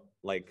about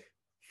like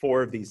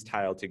 4 of these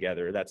tiled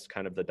together. That's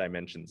kind of the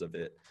dimensions of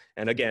it.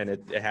 And again,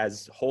 it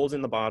has holes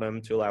in the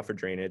bottom to allow for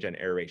drainage and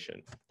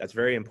aeration. That's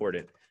very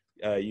important.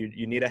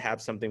 You need to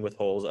have something with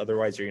holes,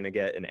 otherwise you're gonna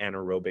get an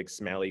anaerobic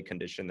smelly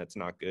condition that's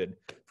not good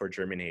for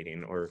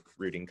germinating or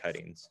rooting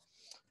cuttings.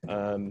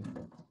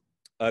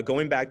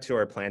 Going back to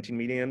our planting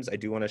mediums, I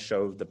do wanna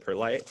show the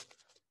perlite.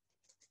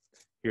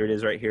 Here it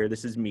is right here.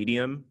 This is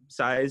medium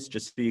size,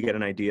 just so you get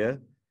an idea,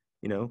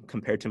 you know,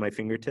 compared to my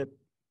fingertip.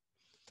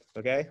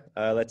 Okay,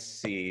 let's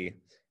see.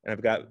 And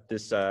I've got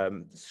this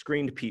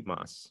screened peat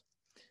moss.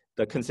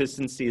 the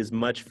consistency is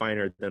much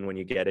finer than when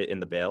you get it in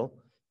the bale.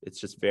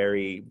 It's just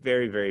very,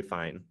 very, very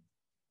fine.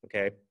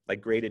 Okay, like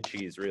grated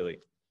cheese, really.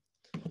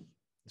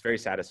 It's very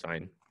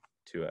satisfying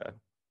to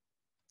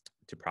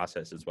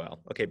process as well.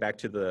 Okay, back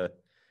to the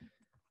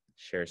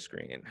share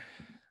screen.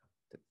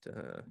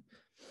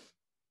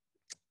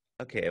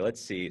 Okay, let's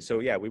see.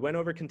 So yeah, we went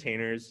over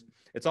containers.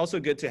 It's also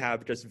good to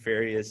have just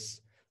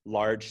various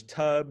large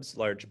tubs,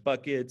 large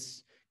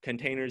buckets,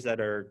 containers that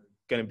are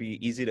going to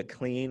be easy to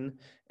clean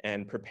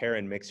and prepare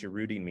and mix your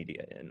rooting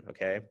media in,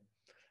 okay?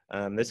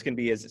 This can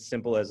be as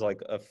simple as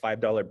like a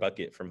 $5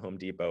 bucket from Home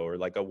Depot or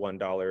like a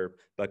 $1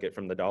 bucket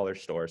from the dollar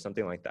store,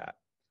 something like that.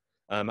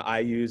 I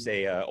use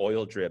a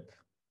oil drip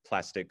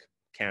plastic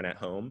can at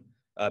home,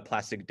 a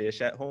plastic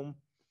dish at home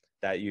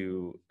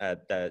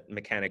that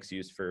mechanics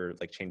use for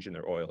like changing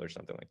their oil or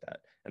something like that.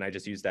 And I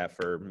just use that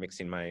for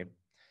mixing my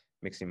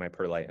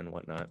perlite and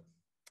whatnot.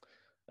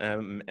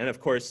 And of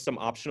course, some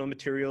optional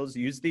materials.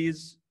 Use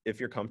these if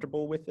you're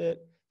comfortable with it.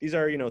 These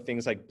are,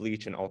 things like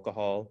bleach and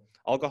alcohol.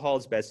 Alcohol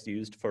is best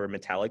used for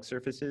metallic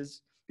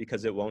surfaces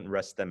because it won't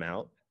rust them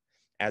out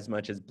as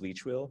much as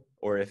bleach will,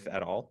 or if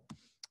at all.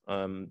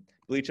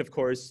 Bleach, of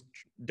course,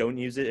 don't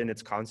use it in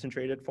its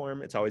concentrated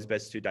form. It's always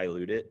best to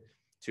dilute it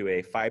to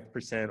a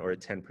 5% or a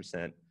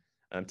 10%.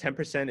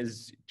 10%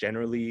 is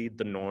generally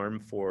the norm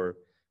for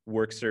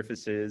work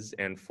surfaces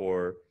and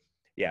for,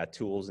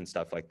 tools and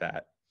stuff like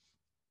that.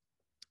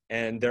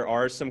 And there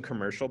are some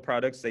commercial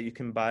products that you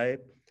can buy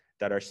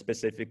that are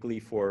specifically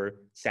for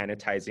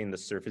sanitizing the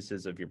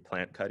surfaces of your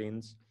plant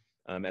cuttings,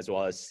 as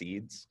well as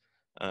seeds.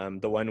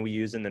 The one we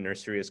use in the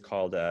nursery is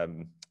called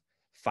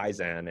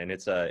Fizan, and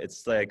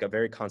it's like a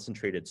very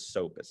concentrated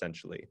soap,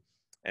 essentially.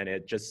 And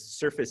it just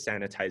surface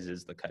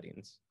sanitizes the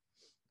cuttings,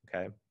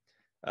 okay?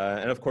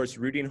 And of course,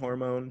 rooting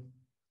hormone,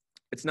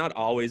 it's not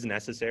always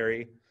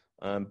necessary,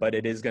 but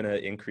it is gonna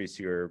increase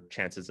your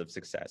chances of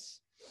success.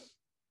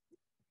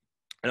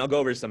 And I'll go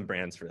over some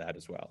brands for that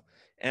as well.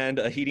 And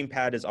a heating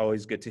pad is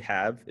always good to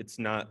have. It's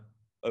not,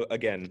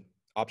 again,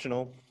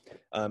 optional.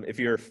 If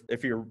you're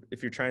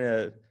trying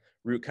to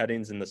root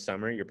cuttings in the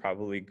summer, you're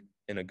probably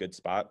in a good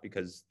spot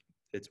because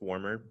it's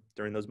warmer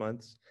during those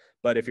months.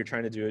 But if you're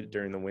trying to do it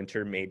during the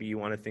winter, maybe you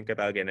want to think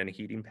about getting a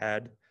heating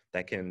pad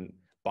that can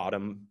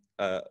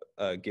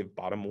give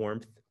bottom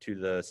warmth to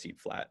the seed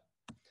flat.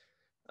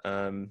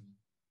 All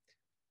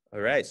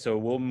right, so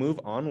we'll move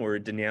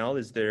onward. Danielle,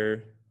 is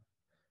there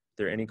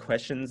any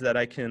questions that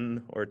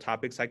or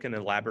topics I can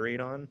elaborate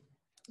on?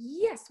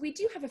 Yes, we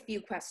do have a few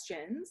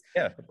questions.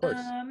 Yeah, of course.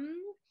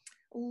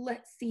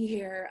 Let's see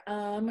here.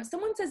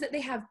 Someone says that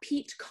they have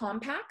peat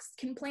compacts.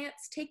 Can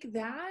plants take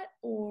that,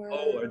 or?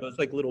 Oh, are those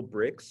like little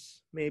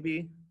bricks,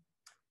 maybe?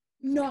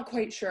 Not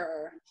quite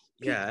sure.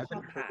 Peat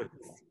compacts.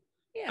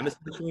 Yeah. I'm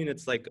assuming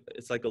it's like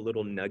a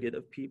little nugget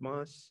of peat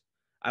moss.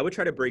 I would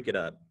try to break it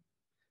up.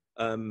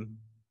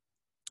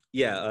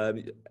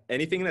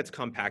 Anything that's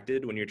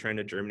compacted when you're trying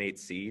to germinate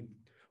seed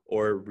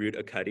or root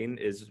a cutting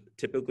is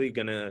typically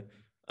gonna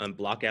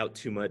block out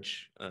too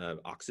much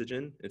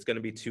oxygen. It's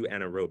gonna be too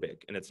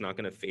anaerobic, and it's not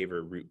gonna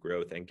favor root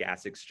growth and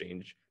gas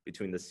exchange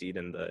between the seed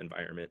and the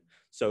environment.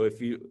 So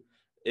if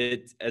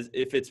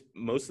it's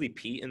mostly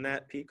peat in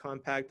that peat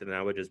compact, then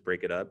I would just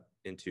break it up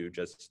into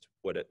just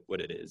what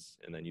it is,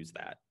 and then use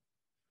that.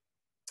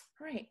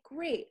 All right,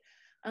 great.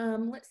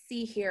 Let's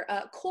see here.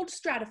 Cold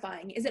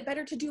stratifying, is it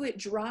better to do it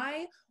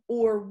dry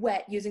or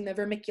wet using the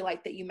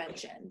vermiculite that you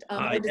mentioned?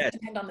 Or does it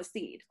depend on the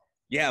seed?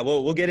 Yeah,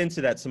 well, we'll get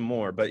into that some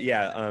more, but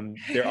yeah,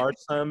 there are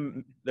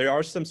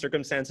some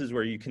circumstances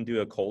where you can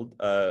do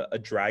a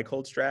dry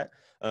cold strat.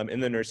 In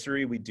the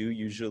nursery, we do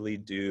usually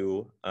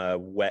do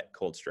wet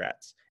cold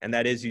strats, and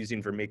that is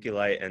using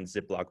vermiculite and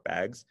Ziploc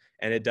bags,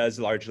 and it does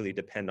largely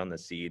depend on the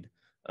seed.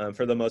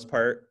 For the most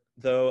part,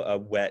 though, a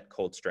wet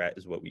cold strat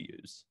is what we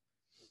use.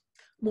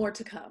 More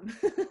to come.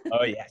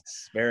 Oh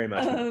yes, very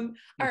much.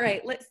 All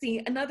right, let's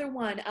see. Another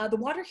one. The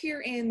water here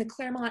in the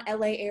Claremont,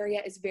 LA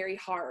area is very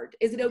hard.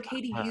 Is it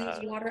okay to use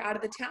water out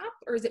of the tap,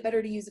 or is it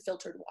better to use a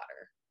filtered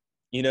water?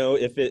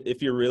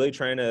 If you're really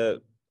trying to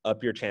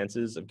up your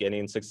chances of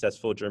getting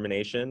successful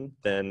germination,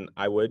 then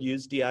I would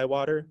use DI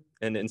water.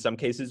 And in some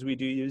cases, we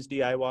do use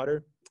DI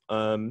water,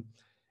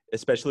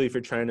 especially if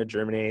you're trying to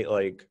germinate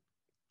like,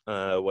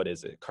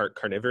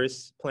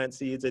 carnivorous plant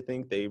seeds. I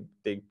think they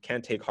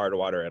can't take hard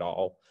water at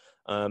all.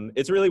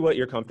 It's really what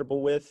you're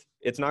comfortable with.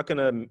 It's not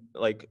gonna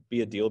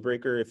be a deal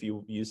breaker if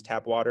you use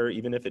tap water,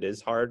 even if it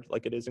is hard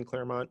like it is in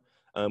Claremont.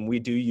 We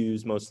do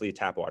use mostly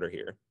tap water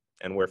here,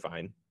 and we're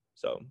fine.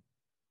 So.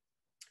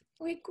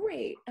 Okay,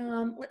 great.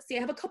 Let's see.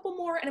 I have a couple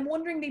more, and I'm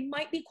wondering they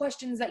might be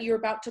questions that you're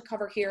about to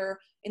cover here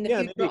in the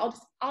future. Maybe.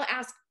 I'll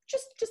ask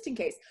just in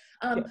case.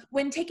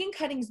 When taking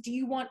cuttings, do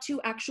you want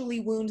to actually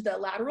wound the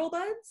lateral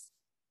buds?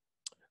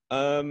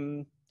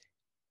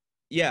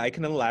 Yeah, I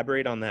can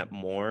elaborate on that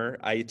more.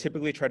 I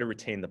typically try to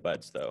retain the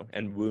buds though,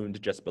 and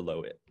wound just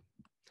below it.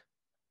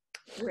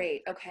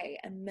 Great, okay.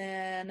 And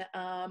then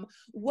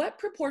what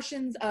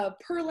proportions of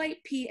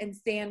perlite, peat, and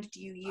sand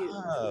do you use?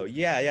 Oh,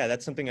 yeah,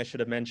 that's something I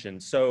should have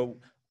mentioned. So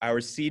our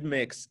seed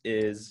mix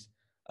is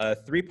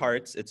 3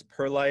 parts. It's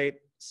perlite,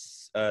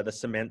 the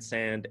cement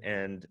sand,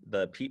 and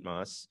the peat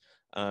moss.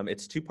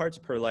 It's 2 parts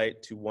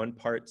perlite to 1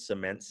 part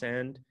cement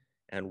sand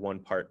and 1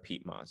 part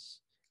peat moss.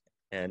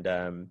 And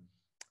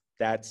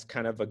that's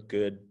kind of a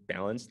good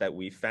balance that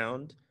we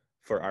found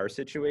for our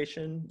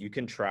situation. You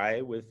can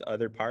try with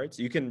other parts.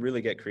 You can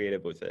really get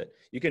creative with it.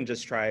 You can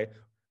just try,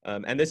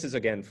 and this is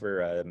again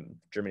for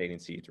germinating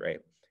seeds, right?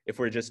 If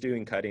we're just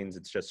doing cuttings,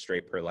 it's just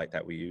straight perlite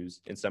that we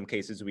use. In some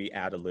cases, we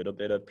add a little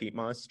bit of peat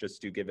moss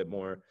just to give it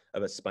more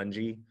of a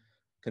spongy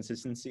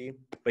consistency.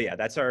 But yeah,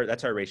 that's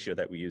our ratio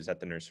that we use at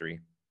the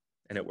nursery,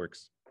 and it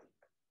works.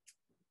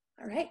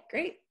 All right,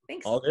 great,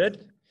 thanks. All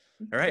good?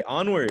 All right,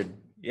 onward.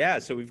 Yeah,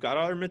 so we've got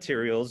all our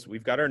materials,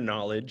 we've got our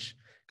knowledge,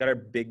 got our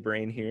big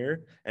brain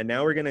here, and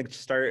now we're gonna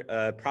start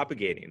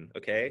propagating,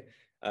 okay?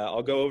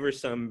 I'll go over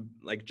some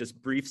like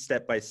just brief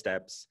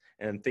step-by-steps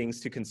and things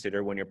to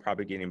consider when you're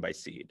propagating by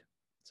seed.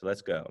 So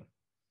let's go.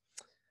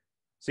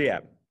 So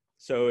yeah,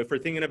 so if we're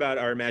thinking about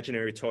our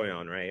imaginary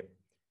toyon, right?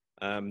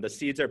 The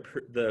seeds are,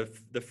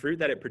 the fruit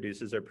that it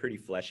produces are pretty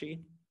fleshy.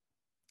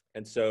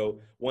 And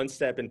so one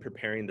step in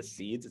preparing the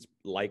seeds is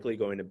likely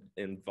going to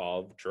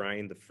involve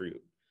drying the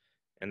fruit.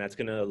 And that's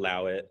going to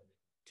allow it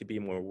to be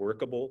more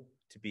workable,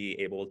 to be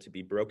able to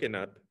be broken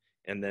up,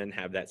 and then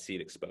have that seed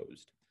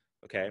exposed,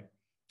 okay?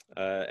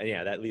 And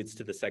yeah, that leads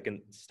to the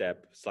second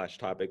step /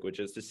 topic, which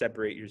is to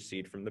separate your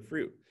seed from the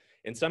fruit.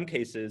 In some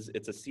cases,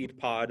 it's a seed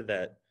pod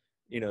that,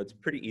 you know, it's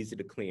pretty easy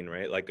to clean,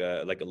 right? Like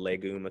a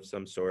legume of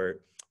some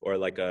sort, or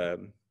like a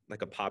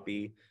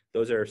poppy.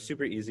 Those are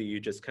super easy.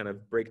 You just kind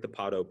of break the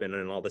pod open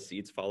and all the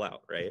seeds fall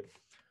out, right?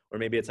 Or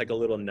maybe it's like a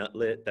little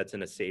nutlet that's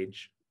in a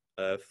sage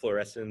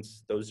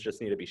fluorescence. Those just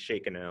need to be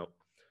shaken out,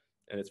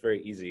 and it's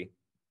very easy.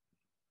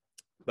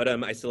 But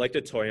I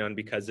selected toyon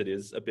because it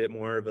is a bit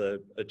more of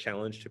a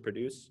challenge to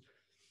produce,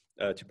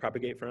 to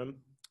propagate from.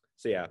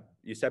 So yeah,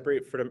 you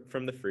separate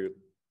from the fruit.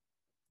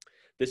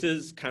 This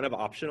is kind of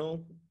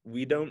optional.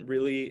 We don't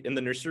really, in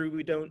the nursery,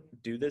 we don't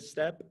do this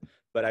step,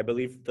 but I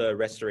believe the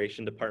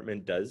restoration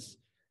department does,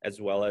 as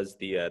well as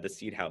the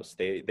seed house.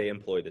 They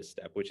employ this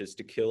step, which is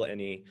to kill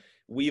any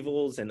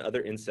weevils and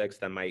other insects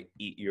that might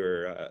eat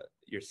your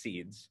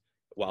seeds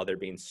while they're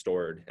being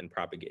stored and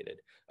propagated.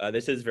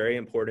 This is very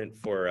important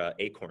for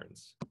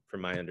acorns,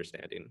 from my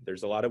understanding.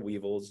 There's a lot of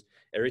weevils.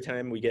 Every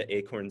time we get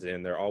acorns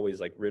in, they're always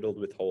like riddled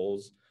with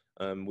holes.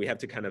 We have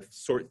to kind of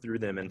sort through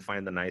them and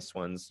find the nice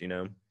ones, you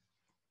know?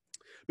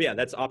 But yeah,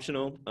 that's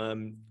optional.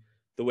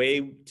 The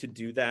way to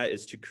do that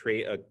is to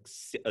create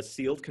a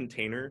sealed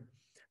container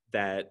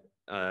that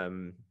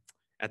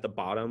at the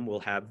bottom will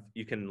have,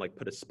 you can like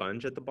put a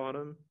sponge at the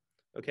bottom,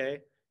 okay?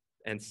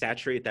 And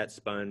saturate that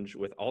sponge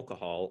with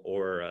alcohol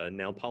or a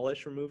nail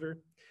polish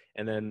remover.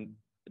 And then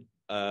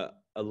a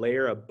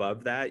layer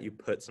above that, you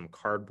put some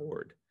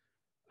cardboard,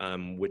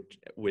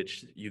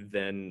 which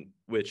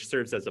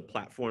serves as a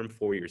platform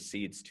for your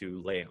seeds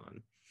to lay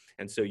on.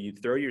 And so you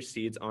throw your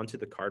seeds onto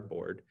the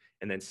cardboard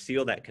and then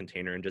seal that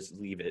container and just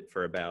leave it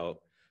for about,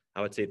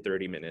 I would say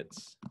 30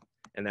 minutes.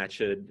 And that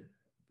should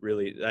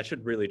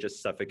really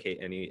just suffocate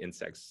any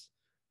insects.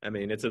 I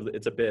mean, it's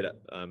a bit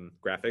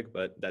graphic,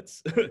 but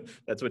that's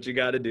that's what you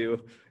got to do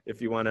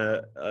if you want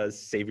to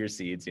save your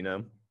seeds, you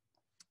know.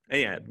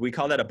 And yeah, we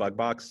call that a bug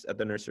box at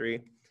the nursery.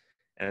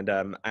 And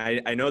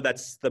I know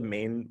that's the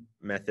main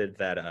method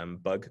that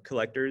bug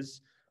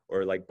collectors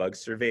or like bug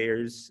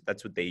surveyors,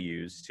 that's what they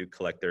use to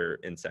collect their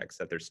insects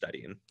that they're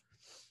studying.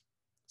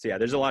 So yeah,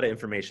 there's a lot of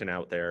information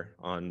out there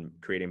on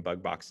creating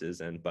bug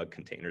boxes and bug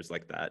containers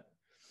like that.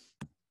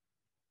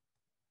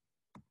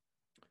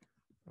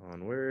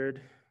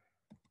 Onward.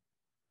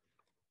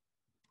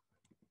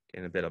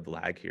 Getting a bit of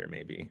lag here,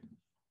 maybe.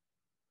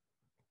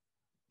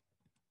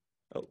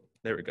 Oh,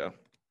 there we go.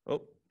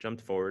 Oh,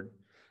 jumped forward.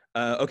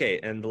 Okay,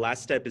 and the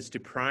last step is to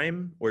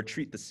prime or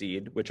treat the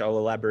seed, which I'll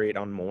elaborate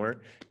on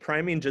more.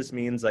 Priming just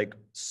means like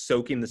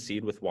soaking the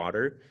seed with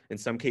water. In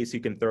some cases,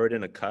 you can throw it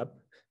in a cup.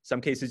 Some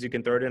cases, you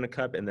can throw it in a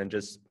cup and then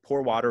just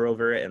pour water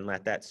over it and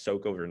let that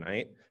soak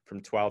overnight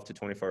from 12 to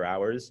 24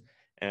 hours.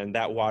 And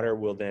that water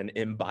will then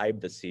imbibe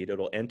the seed.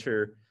 It'll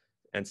enter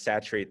and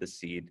saturate the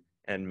seed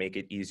and make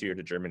it easier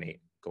to germinate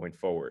going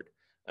forward.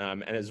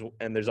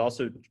 And there's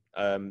also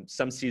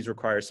some seeds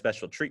require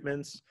special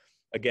treatments.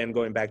 Again,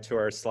 going back to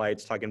our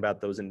slides, talking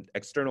about those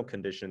external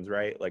conditions,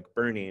 right? Like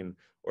burning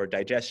or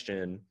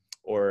digestion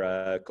or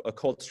a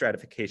cold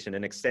stratification,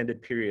 an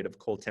extended period of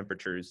cold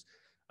temperatures.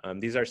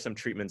 These are some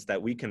treatments that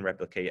we can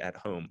replicate at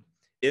home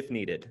if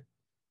needed.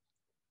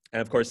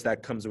 And of course,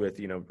 that comes with,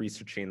 you know,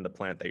 researching the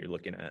plant that you're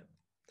looking at.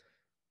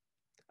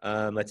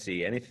 Let's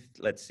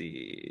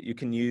see, you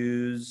can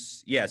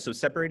use, yeah, so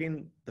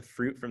separating the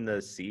fruit from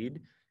the seed,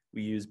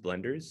 we use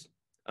blenders.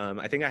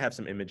 I think I have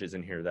some images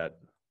in here that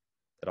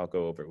I'll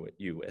go over with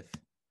you with.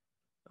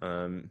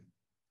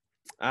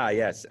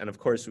 Yes, and of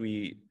course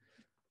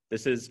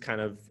this is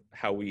kind of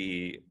how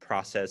we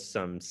process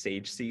some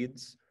sage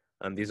seeds.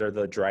 These are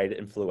the dried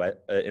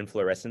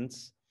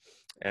inflorescence,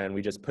 and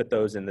we just put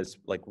those in this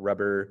like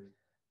rubber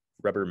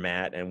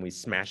mat and we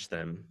smash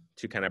them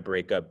to kind of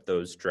break up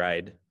those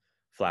dried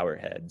flower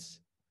heads.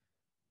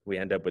 we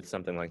end up with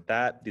something like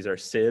that. These are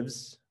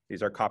sieves.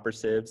 These are copper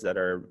sieves that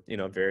are,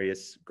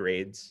 various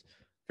grades,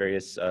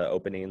 various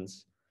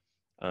openings.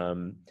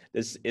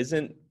 This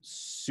isn't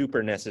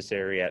super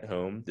necessary at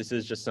home. This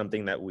is just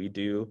something that we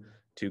do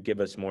to give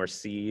us more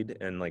seed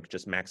and like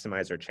just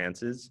maximize our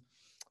chances.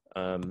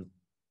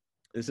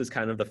 This is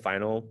kind of the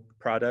final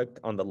product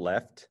on the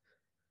left.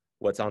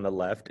 What's on the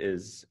left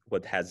is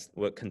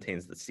what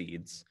contains the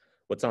seeds.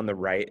 What's on the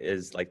right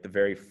is like the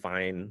very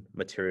fine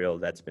material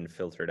that's been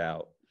filtered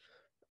out.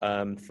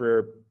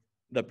 For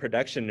the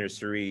production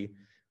nursery,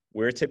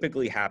 we're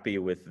typically happy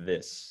with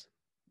this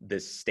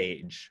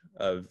stage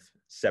of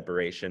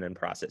separation and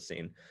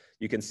processing.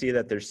 You can see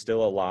that there's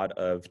still a lot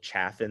of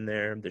chaff in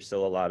there. There's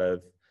still a lot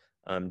of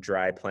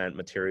dry plant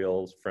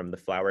materials from the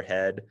flower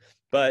head,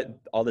 but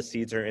all the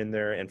seeds are in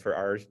there, and for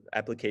our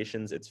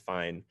applications, it's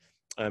fine.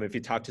 If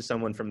you talk to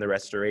someone from the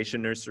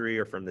restoration nursery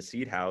or from the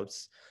seed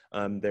house,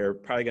 they're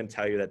probably going to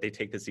tell you that they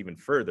take this even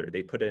further.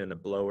 They put it in a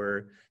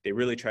blower. They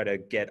really try to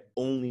get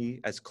only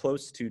as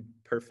close to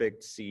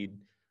perfect seed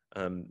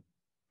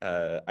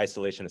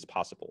isolation as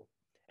possible.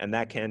 And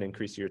that can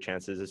increase your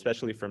chances,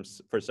 especially for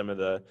some of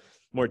the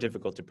more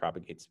difficult to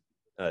propagate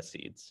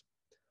seeds.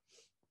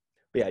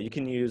 But yeah, you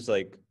can use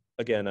like,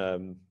 again,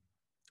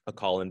 a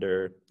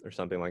colander or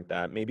something like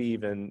that. Maybe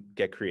even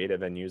get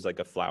creative and use like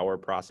a flower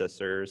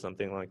processor or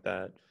something like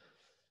that.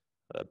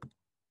 Yeah,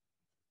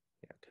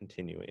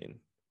 continuing.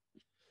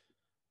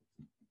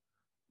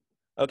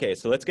 Okay,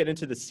 so let's get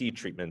into the seed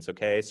treatments,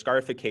 okay?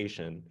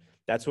 Scarification.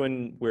 That's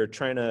when we're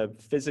trying to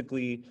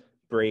physically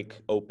break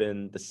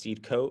open the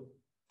seed coat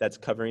that's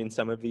covering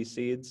some of these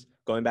seeds.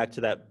 Going back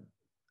to that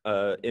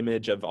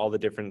image of all the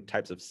different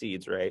types of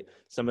seeds, right?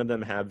 Some of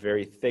them have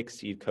very thick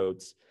seed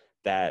coats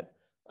that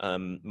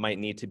might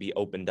need to be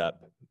opened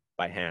up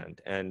by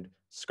hand. And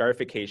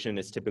scarification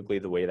is typically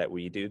the way that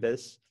we do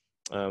this.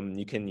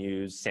 You can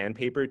use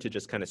sandpaper to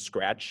just kind of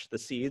scratch the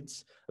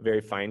seeds, a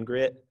very fine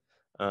grit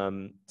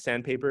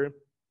sandpaper.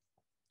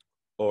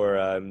 Or,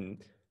 an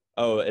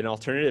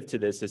alternative to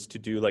this is to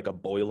do like a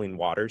boiling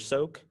water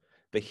soak.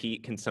 The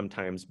heat can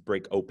sometimes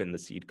break open the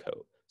seed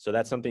coat. So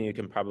that's something you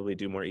can probably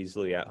do more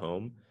easily at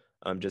home.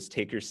 Just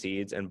take your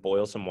seeds and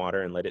boil some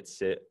water and let it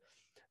sit.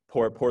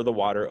 Pour the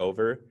water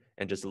over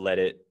and just let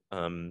it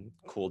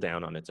cool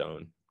down on its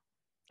own.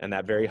 And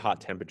that very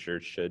hot temperature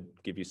should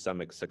give you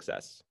some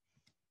success.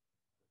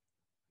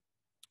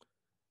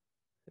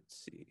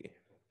 Let's see.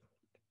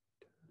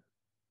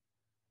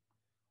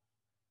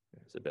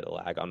 There's a bit of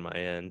lag on my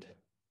end.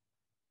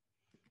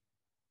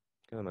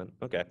 Come on,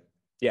 okay.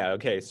 Yeah,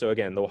 okay, so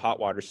again, the hot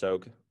water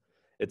soak,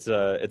 it's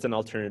an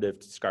alternative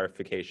to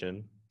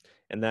scarification.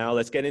 And now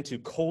let's get into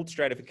cold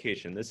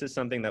stratification. This is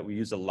something that we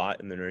use a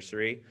lot in the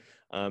nursery.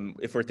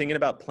 If we're thinking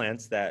about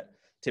plants that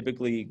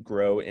typically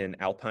grow in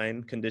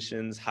alpine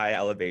conditions, high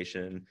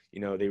elevation,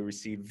 they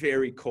receive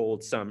very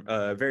cold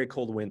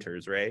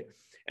winters, right?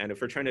 And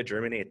if we're trying to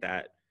germinate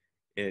that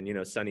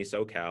in, sunny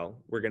SoCal,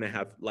 we're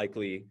gonna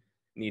likely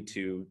need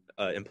to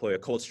employ a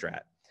cold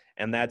strat.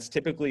 And that's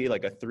typically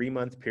like a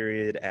 3-month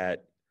period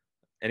at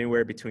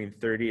anywhere between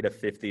 30 to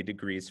 50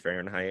 degrees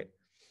Fahrenheit.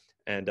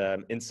 And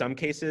in some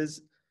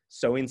cases,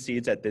 sowing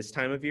seeds at this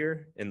time of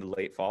year in the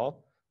late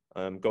fall,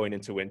 going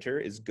into winter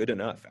is good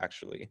enough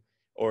actually.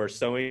 Or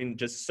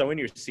just sowing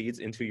your seeds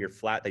into your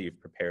flat that you've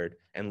prepared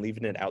and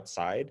leaving it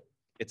outside.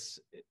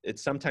 It's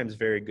sometimes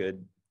very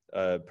good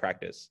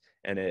practice,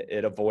 and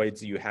it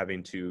avoids you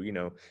having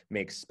to,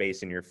 make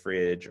space in your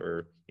fridge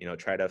or,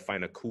 try to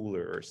find a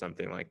cooler or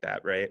something like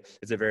that, right?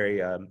 It's a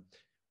very,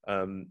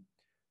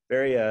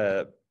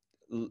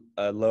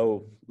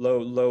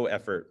 low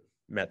effort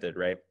method,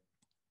 right?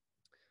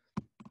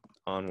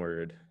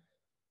 Onward.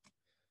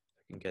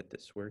 I can get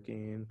this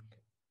working.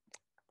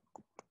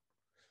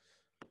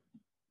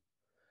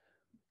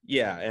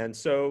 Yeah, and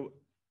so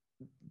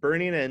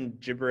burning and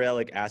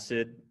gibberellic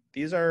acid,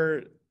 these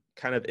are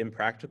kind of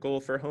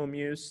impractical for home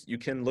use. You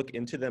can look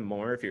into them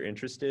more if you're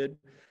interested,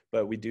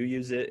 but we do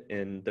use it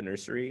in the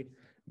nursery.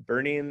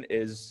 Burning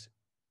is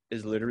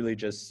literally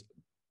just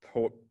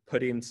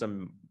putting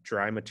some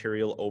dry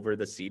material over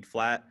the seed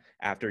flat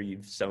after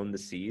you've sown the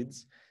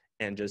seeds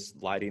and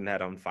just lighting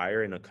that on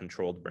fire in a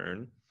controlled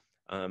burn.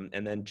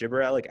 And then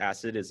gibberellic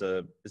acid is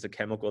a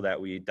chemical that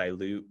we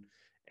dilute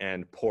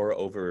and pour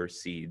over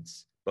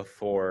seeds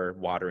before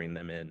watering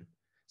them in.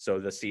 So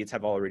the seeds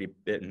have already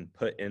been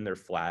put in their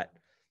flat.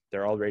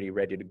 They're already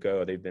ready to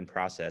go. They've been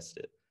processed,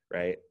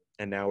 right?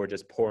 And now we're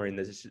just pouring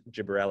this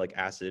gibberellic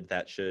acid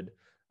that should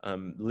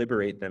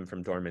liberate them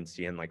from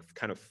dormancy and like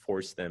kind of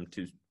force them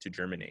to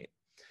germinate.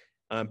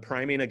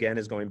 Priming, again,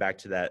 is going back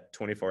to that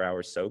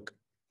 24-hour soak.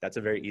 That's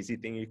a very easy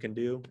thing you can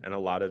do, and a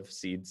lot of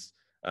seeds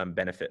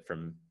benefit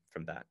from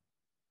that.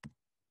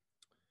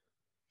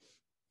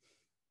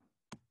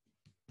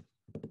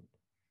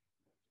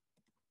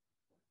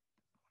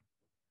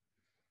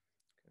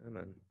 Come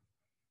on.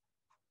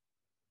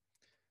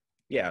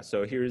 Yeah,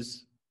 so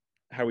here's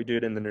how we do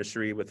it in the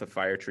nursery with the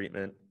fire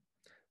treatment.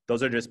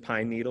 Those are just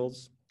pine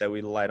needles that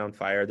we light on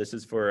fire. This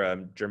is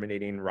for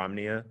germinating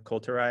Romnea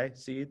coulteri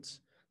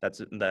seeds. That's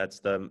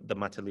the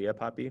Matalia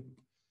poppy.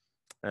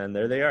 And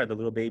there they are, the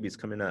little babies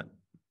coming up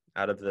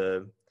out of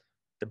the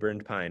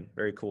burned pine.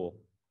 Very cool.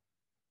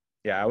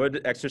 Yeah, I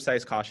would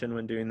exercise caution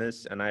when doing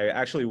this, and I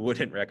actually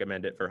wouldn't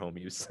recommend it for home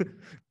use.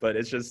 But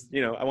it's just,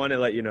 I want to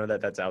let you know that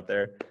that's out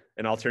there.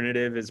 An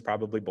alternative is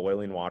probably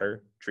boiling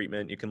water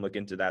treatment. You can look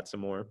into that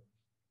some more.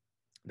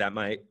 That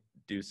might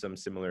do some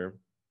similar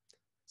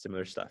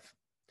stuff.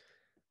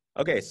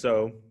 Okay,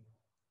 so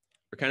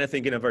we're kind of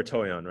thinking of our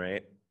toyon,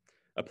 right?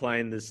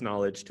 Applying this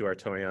knowledge to our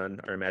toyon,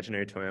 our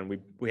imaginary toyon.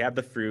 We have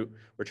the fruit.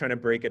 We're trying to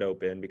break it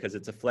open because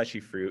it's a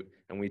fleshy fruit,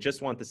 and we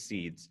just want the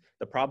seeds.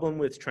 The problem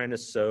with trying to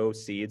sow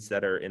seeds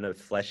that are in a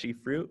fleshy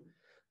fruit,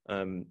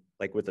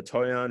 like with the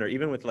toyon or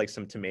even with like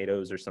some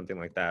tomatoes or something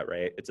like that,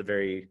 right? It's a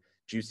very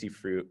juicy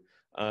fruit.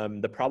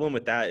 The problem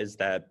with that is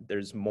that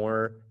there's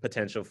more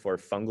potential for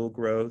fungal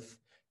growth,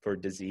 for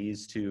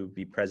disease to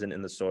be present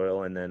in the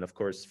soil, and then of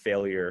course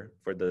failure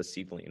for the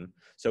seedling.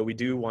 So we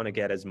do want to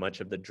get as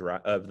much of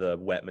the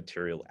wet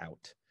material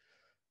out.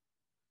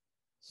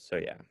 So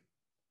yeah,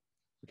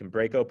 we can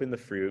break open the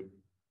fruit,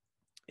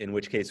 in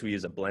which case we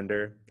use a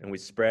blender, and we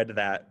spread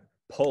that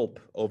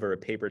pulp over a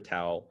paper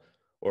towel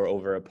or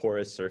over a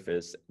porous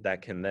surface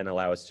that can then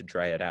allow us to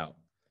dry it out.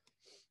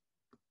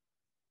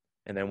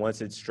 And then once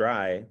it's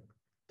dry,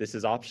 this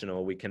is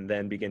optional, we can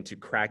then begin to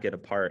crack it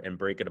apart and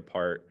break it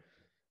apart.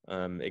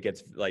 It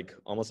gets like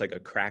almost like a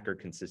cracker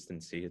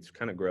consistency. It's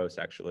kind of gross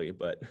actually,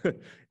 but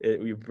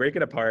we break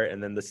it apart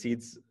and then the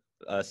seeds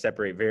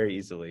separate very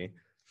easily.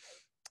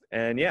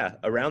 And yeah,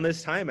 around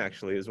this time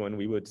actually is when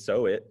we would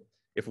sow it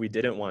if we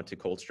didn't want to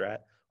cold strat,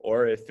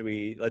 or if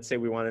let's say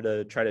we wanted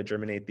to try to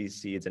germinate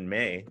these seeds in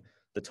May.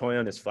 The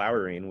toyon is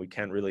flowering, we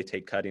can't really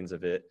take cuttings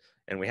of it,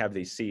 and we have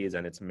these seeds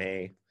and it's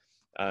May.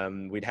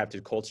 We'd have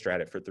to cold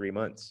strat it for 3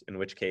 months, in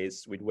which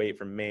case we'd wait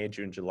from May,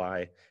 June,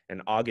 July,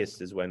 and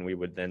August is when we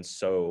would then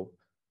sow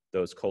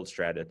those cold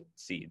stratted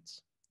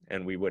seeds,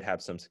 and we would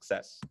have some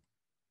success.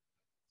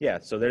 Yeah,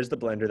 so there's the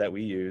blender that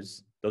we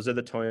use. Those are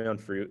the toyon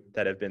fruit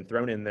that have been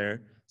thrown in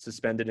there,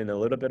 suspended in a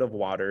little bit of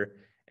water,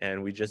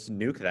 and we just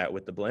nuke that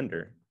with the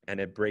blender, and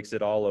it breaks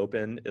it all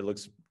open. It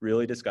looks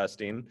really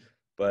disgusting,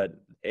 but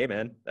hey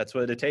man, that's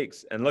what it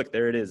takes. And look,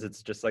 there it is.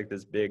 It's just like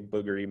this big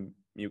boogery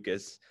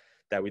mucus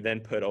that we then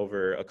put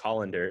over a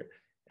colander.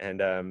 And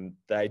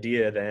the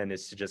idea then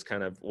is to just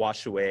kind of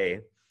wash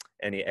away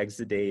any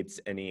exudates,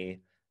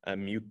 any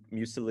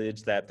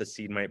mucilage that the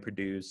seed might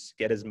produce,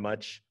 get as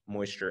much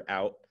moisture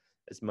out,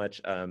 as much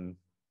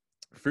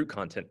fruit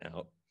content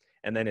out.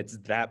 And then it's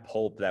that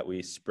pulp that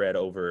we spread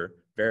over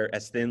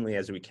as thinly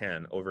as we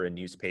can over a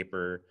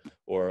newspaper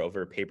or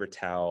over a paper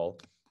towel,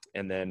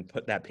 and then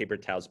put that paper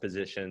towels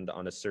positioned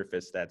on a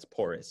surface that's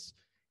porous.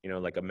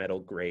 Like a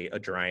metal grate, a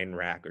drying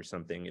rack or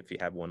something, if you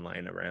have one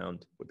lying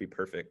around, would be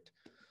perfect.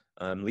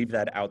 Leave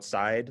that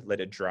outside,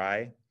 let it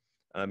dry.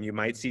 You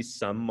might see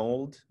some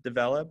mold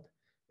develop,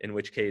 in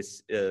which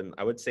case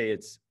I would say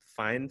it's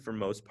fine for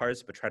most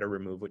parts, but try to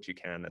remove what you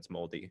can that's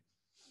moldy.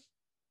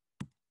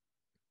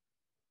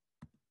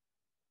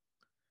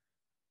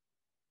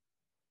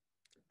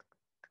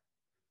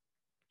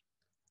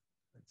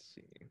 Let's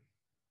see.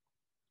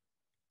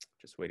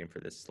 Just waiting for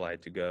this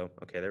slide to go.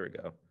 Okay, there we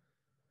go.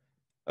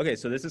 Okay,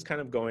 so this is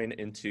kind of going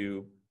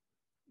into,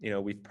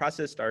 we've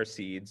processed our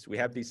seeds. We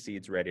have these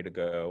seeds ready to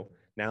go.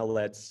 Now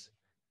let's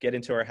get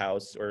into our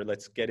house, or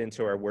let's get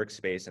into our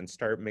workspace and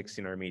start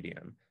mixing our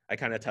medium. I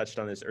kind of touched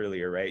on this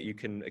earlier, right? You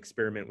can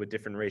experiment with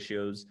different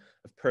ratios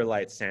of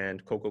perlite,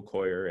 sand, coco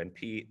coir, and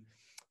peat.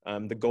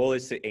 The goal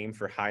is to aim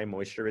for high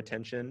moisture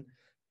retention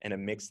and a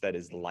mix that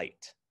is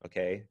light,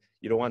 okay?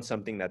 You don't want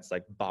something that's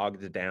like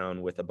bogged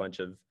down with a bunch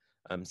of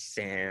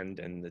sand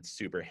and it's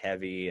super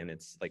heavy and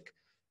it's like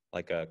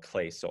a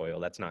clay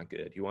soil. That's not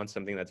good. You want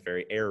something that's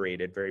very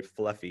aerated, very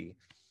fluffy,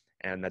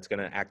 and that's going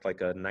to act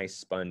like a nice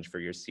sponge for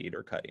your seed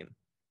or cutting.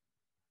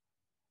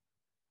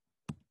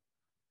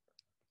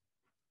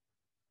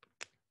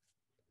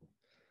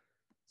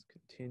 Let's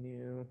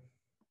continue.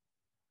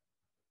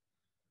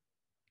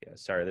 Yeah,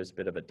 sorry, there's a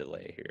bit of a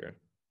delay here.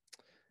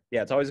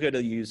 Yeah, it's always good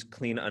to use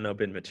clean,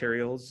 unopened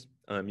materials.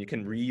 You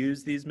can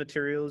reuse these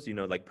materials,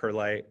 like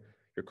perlite,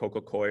 your coco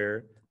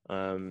coir.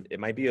 It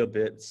might be a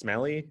bit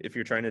smelly if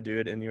you're trying to do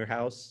it in your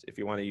house. If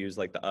you want to use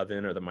like the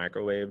oven or the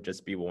microwave,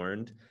 just be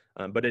warned.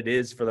 But it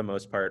is for the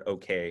most part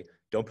okay.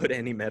 Don't put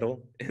any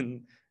metal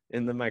in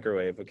the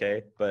microwave,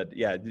 okay? But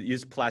yeah,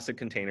 use plastic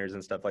containers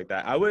and stuff like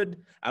that. I would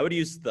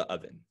use the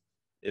oven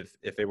if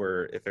it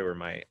were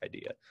my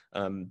idea.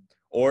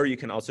 Or you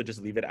can also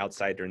just leave it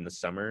outside during the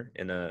summer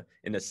in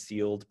a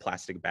sealed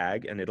plastic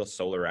bag, and it'll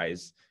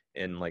solarize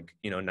in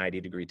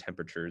 90-degree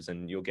temperatures,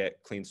 and you'll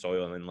get clean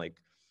soil in like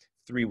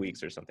 3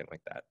 weeks or something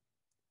like that.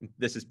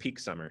 This is peak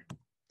summer.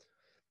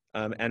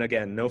 And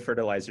again, no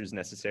fertilizers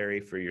necessary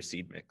for your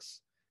seed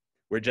mix.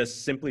 We're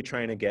just simply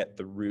trying to get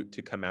the root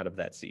to come out of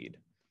that seed.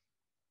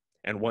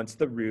 And once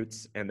the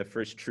roots and the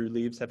first true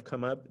leaves have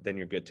come up, then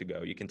you're good to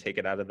go. You can take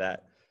it out of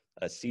that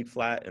seed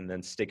flat and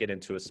then stick it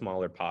into a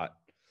smaller pot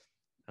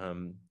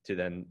to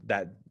then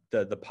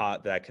the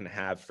pot that can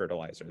have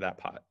fertilizer, that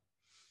pot.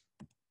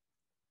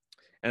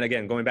 And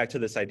again, going back to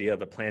this idea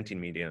of a planting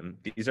medium,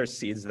 these are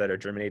seeds that are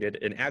germinated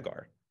in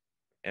agar.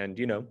 And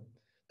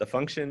the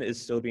function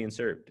is still being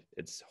served.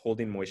 It's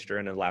holding moisture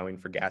and allowing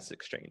for gas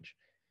exchange,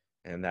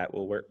 and that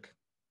will work.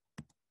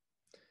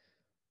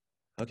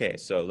 Okay,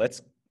 so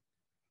let's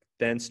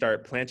then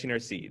start planting our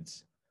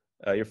seeds.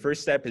 Your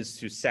first step is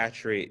to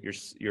saturate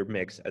your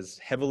mix as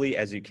heavily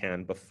as you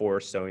can before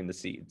sowing the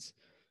seeds.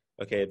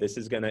 Okay, this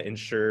is going to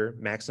ensure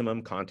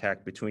maximum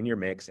contact between your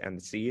mix and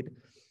the seed.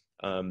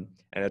 And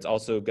it's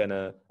also going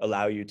to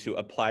allow you to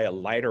apply a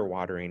lighter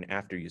watering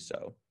after you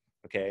sow.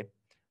 Okay,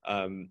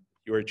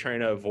 you're trying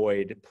to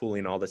avoid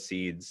pooling all the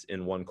seeds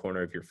in one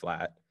corner of your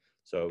flat.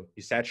 So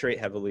you saturate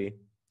heavily,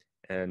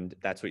 and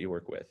that's what you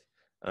work with.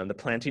 The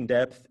planting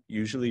depth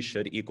usually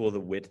should equal the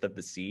width of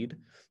the seed.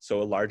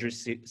 So a larger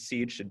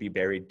seed should be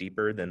buried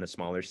deeper than the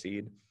smaller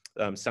seed.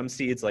 Some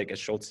seeds like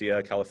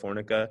Eschscholzia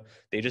californica,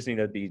 they just need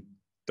to be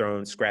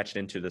scratched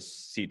into the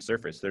seed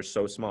surface. They're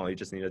so small, you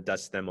just need to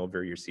dust them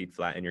over your seed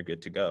flat and you're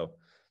good to go.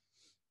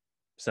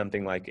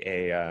 Something like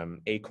a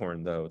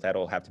acorn though,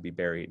 that'll have to be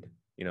buried,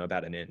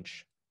 about an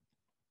inch.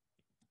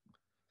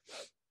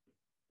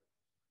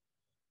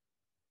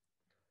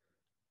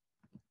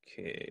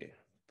 Okay,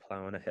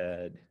 plowing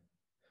ahead,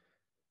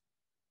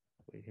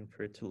 waiting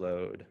for it to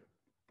load.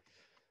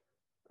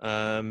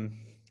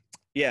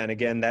 Yeah, and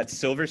again, that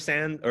silver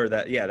sand,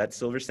 that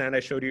silver sand I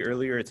showed you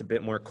earlier, it's a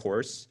bit more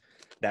coarse.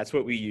 That's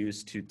what we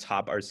use to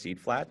top our seed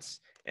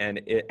flats,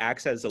 and it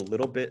acts as a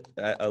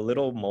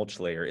little mulch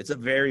layer. It's a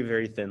very,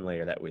 very thin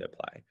layer that we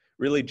apply,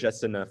 really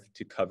just enough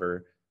to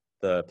cover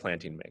the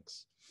planting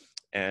mix.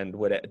 And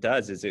what it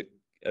does is it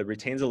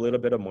retains a little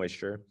bit of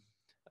moisture,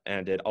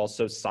 and it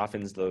also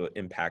softens the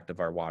impact of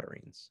our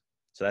waterings.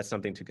 So that's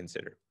something to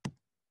consider.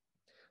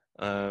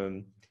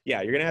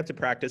 Yeah, you're gonna have to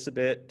practice a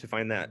bit to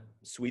find that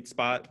sweet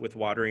spot with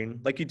watering,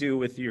 like you do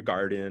with your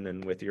garden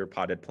and with your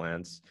potted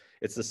plants.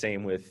 It's the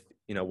same with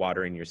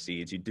watering your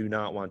seeds. You do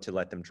not want to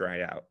let them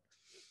dry out.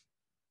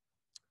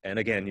 And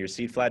again, your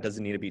seed flat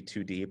doesn't need to be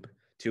too deep.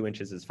 2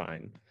 inches is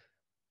fine.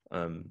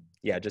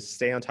 Yeah, just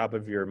stay on top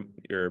of your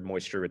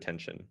moisture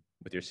retention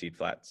with your seed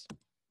flats.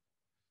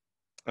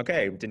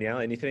 Okay, Danielle,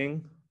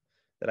 anything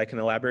that I can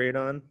elaborate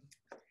on?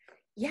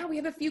 Yeah, we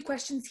have a few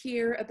questions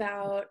here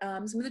about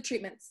some of the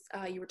treatments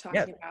you were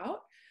talking about.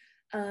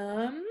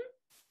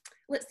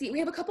 Let's see, we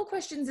have a couple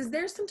questions. Is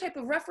there some type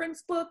of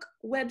reference book,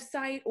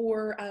 website,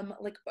 or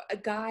like a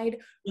guide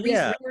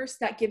resource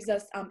that gives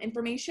us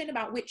information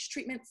about which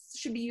treatments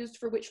should be used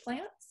for which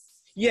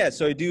plants? Yeah,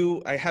 so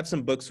I have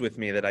some books with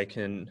me that I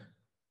can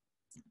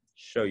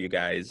show you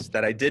guys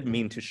that I did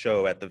mean to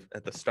show at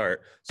the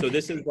start. So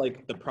this is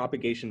like the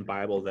Propagation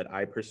Bible that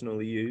I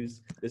personally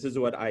use. This is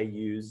what I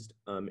used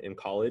in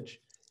college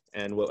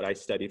and what I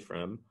studied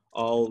from.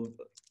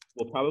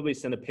 We'll probably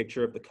send a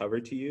picture of the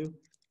cover to you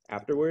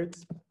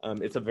afterwards.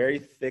 It's a very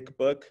thick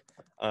book.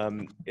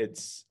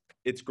 It's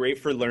great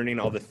for learning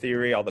all the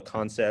theory, all the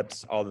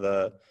concepts, all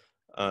the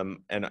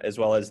and as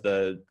well as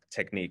the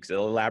techniques. It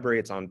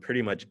elaborates on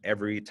pretty much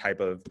every type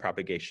of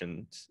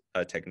propagation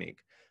technique.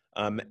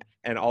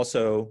 And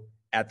also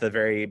at the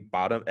very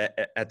bottom,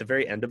 at the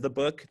very end of the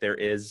book, there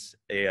is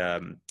a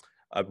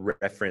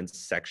reference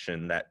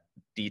section that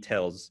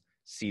details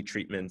seed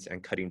treatments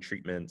and cutting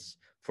treatments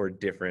for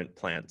different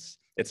plants.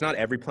 It's not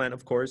every plant,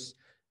 of course.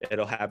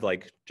 It'll have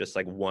just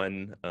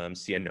one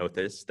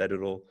ceanothus that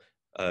it'll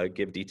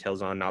give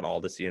details on, not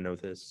all the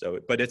ceanothus. So,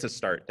 but it's a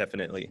start,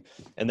 definitely.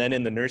 And then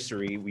in the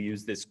nursery, we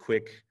use this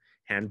quick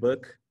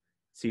handbook,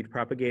 Seed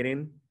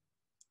Propagating.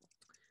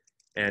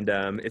 And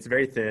it's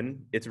very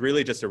thin. It's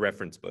really just a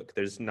reference book.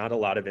 There's not a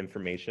lot of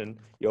information.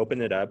 You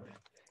open it up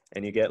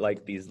and you get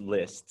these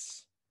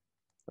lists.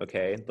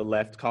 Okay, the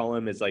left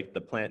column is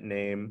the plant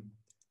name.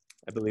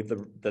 I believe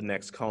the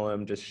next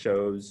column just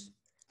shows,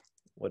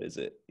 what is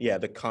it? Yeah,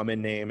 the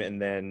common name and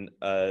then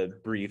a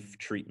brief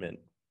treatment.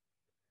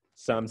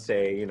 Some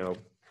say,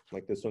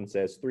 like this one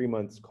says 3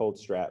 months cold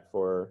strat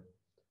for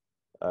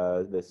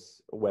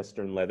this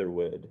Western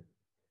leatherwood.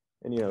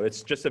 And,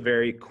 it's just a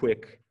very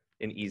quick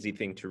and easy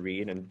thing to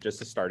read and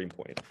just a starting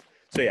point.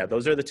 So yeah,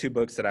 those are the 2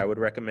 books that I would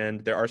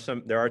recommend. There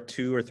are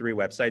 2 or 3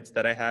 websites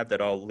that I have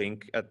that I'll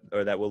link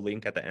that will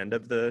link at the end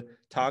of the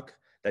talk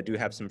that do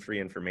have some free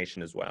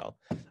information as well.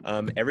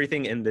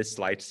 Everything in this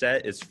slide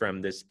set is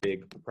from this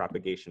big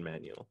propagation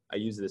manual. I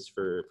use this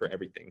for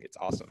everything. It's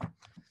awesome.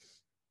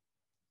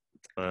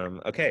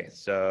 Okay,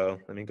 so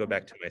let me go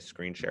back to my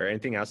screen share.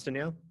 Anything else,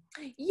 Danielle?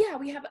 Yeah,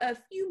 we have a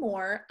few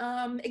more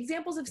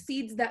examples of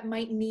seeds that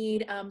might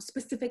need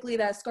specifically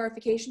the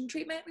scarification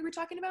treatment we were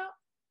talking about.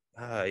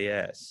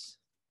 Yes.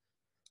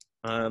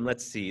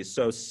 Let's see.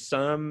 So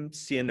some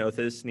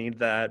ceanothus need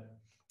that.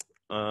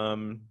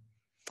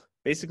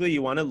 Basically,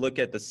 you want to look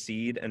at the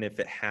seed and if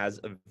it has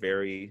a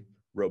very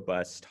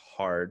robust,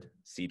 hard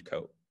seed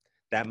coat,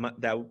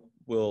 that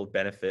will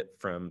benefit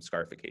from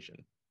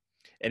scarification.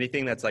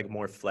 Anything that's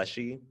more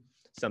fleshy,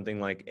 something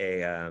like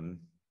a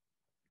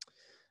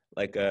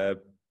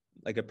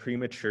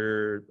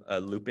premature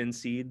lupin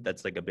seed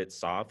that's a bit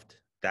soft,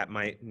 that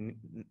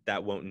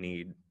won't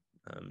need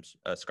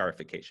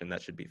scarification.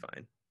 That should be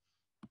fine.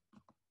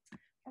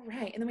 All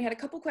right, and then we had a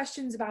couple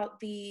questions about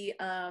the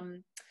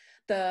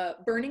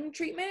burning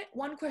treatment.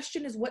 One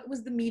question is, what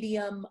was the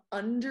medium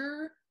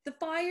under the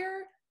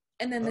fire?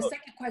 And then the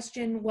second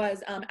question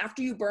was,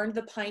 after you burned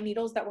the pine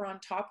needles that were on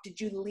top,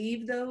 did you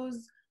leave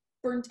those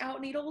burnt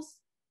out needles,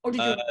 or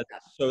did you?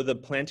 So the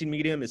planting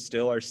medium is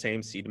still our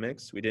same seed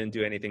mix. We didn't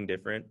do anything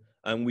different.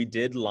 We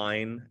did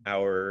line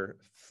our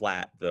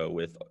flat though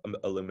with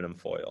aluminum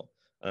foil.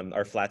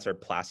 Our flats are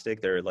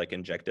plastic. They're like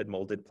injected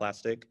molded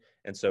plastic.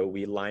 And so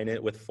we line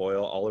it with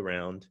foil all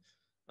around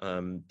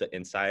the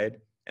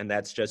inside. And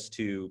that's just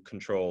to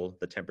control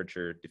the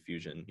temperature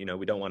diffusion. You know,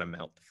 we don't want to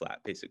melt the flat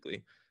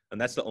basically. And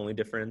that's the only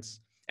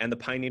difference. And the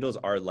pine needles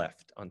are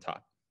left on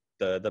top.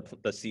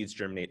 The seeds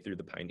germinate through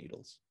the pine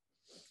needles.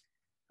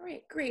 All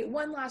right, great.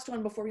 One last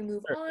one before we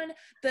move on.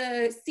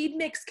 The seed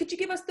mix, could you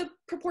give us the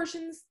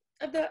proportions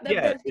of the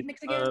seed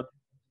mix again?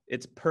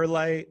 It's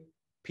perlite,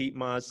 peat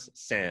moss,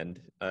 sand.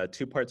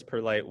 2 parts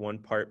perlite, 1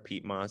 part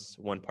peat moss,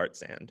 1 part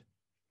sand.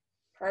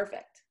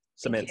 Perfect.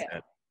 Cement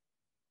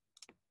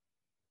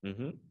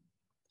sand.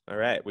 All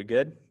right, we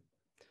good?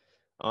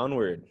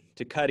 Onward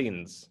to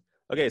cuttings.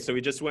 Okay, so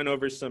we just went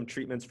over some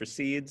treatments for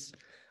seeds.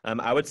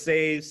 I would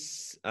say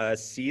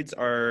seeds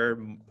are,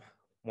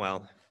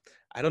 well,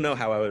 I don't know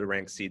how I would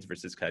rank seeds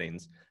versus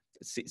cuttings.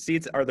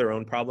 Seeds are their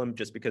own problem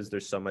just because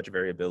there's so much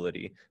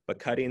variability, but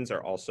cuttings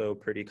are also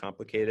pretty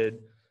complicated.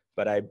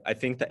 But I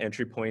think the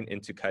entry point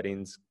into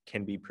cuttings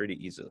can be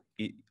pretty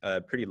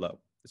pretty low.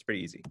 It's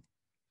pretty easy.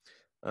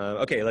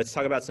 Okay, let's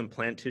talk about some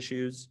plant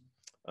tissues.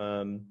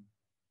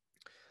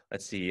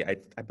 Let's see,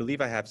 I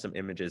believe I have some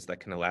images that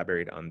can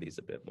elaborate on these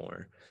a bit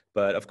more.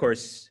 But of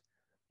course,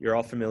 you're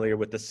all familiar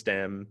with the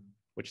stem,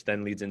 which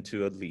then leads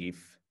into a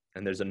leaf,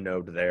 and there's a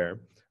node there.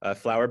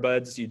 Flower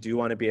buds, you do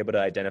want to be able to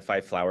identify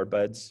flower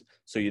buds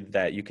so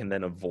that you can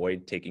then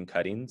avoid taking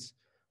cuttings.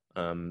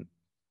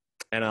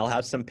 And I'll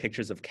have some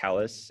pictures of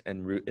callus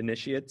and root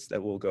initiates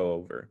that we'll go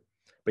over.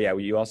 But yeah,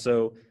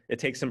 it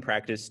takes some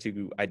practice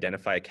to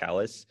identify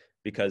callus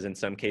because in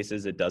some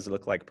cases it does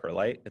look like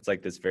perlite. It's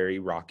like this very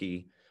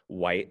rocky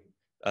white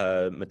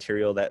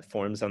material that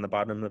forms on the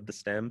bottom of the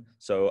stem.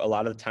 So a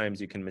lot of the times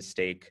you can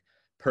mistake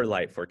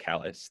perlite for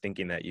callus,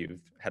 thinking that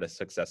you've had a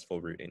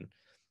successful rooting.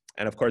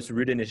 And of course,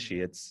 root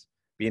initiates,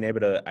 being able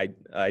to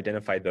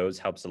identify those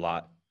helps a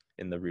lot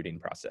in the rooting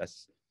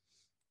process.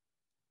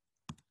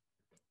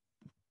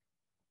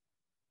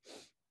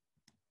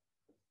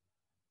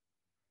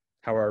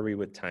 How are we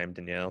with time,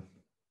 Danielle?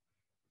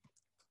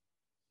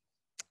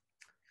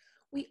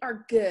 We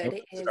are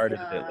good. It started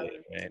a bit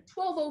late, right?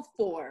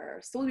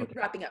 12:04, so we'll be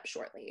wrapping up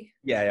shortly.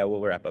 Yeah,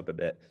 we'll wrap up a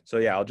bit. So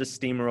yeah, I'll just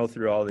steamroll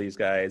through all these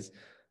guys.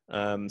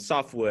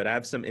 Softwood, I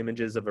have some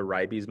images of a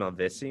Ribes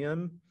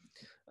malvisium.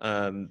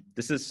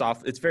 This is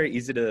soft. It's very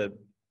easy to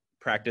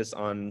practice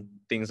on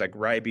things like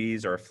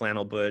ribes or a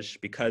flannel bush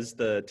because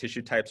the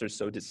tissue types are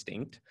so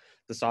distinct.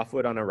 The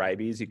softwood on a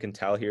ribes, you can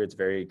tell here it's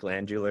very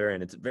glandular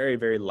and it's very,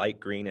 very light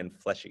green and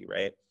fleshy,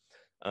 right?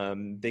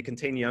 They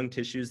contain young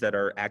tissues that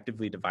are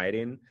actively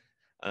dividing.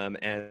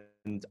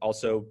 And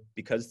also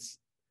because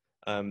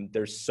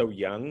they're so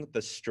young,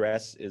 the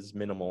stress is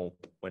minimal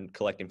when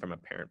collecting from a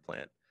parent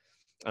plant.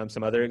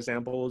 Some other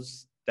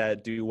examples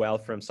that do well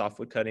from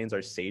softwood cuttings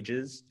are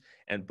sages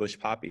and bush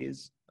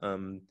poppies.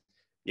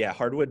 Yeah,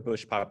 hardwood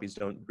bush poppies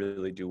don't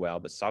really do well,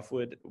 but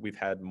softwood, we've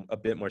had a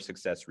bit more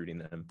success rooting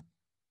them.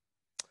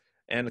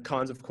 And the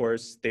cons, of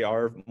course, they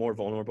are more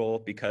vulnerable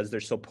because they're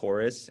so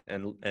porous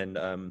and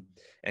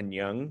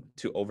young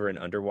to over and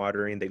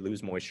underwatering. They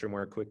lose moisture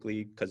more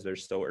quickly because they're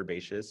so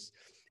herbaceous.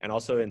 And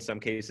also in some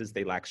cases,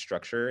 they lack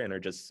structure and are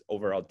just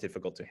overall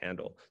difficult to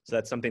handle. So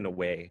that's something to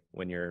weigh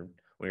when you're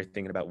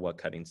thinking about what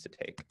cuttings to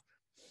take.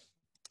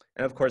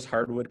 And of course,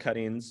 hardwood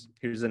cuttings,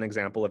 here's an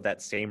example of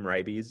that same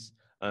ribes.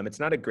 It's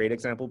not a great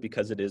example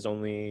because it is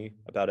only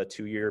about a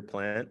 2-year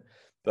plant,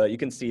 but you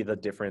can see the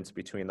difference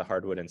between the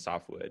hardwood and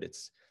softwood.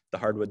 The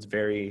hardwood's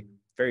very,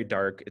 very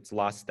dark. It's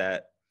lost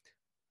that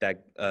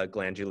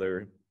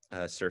glandular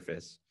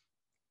surface.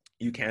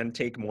 You can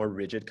take more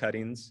rigid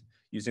cuttings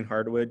using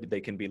hardwood.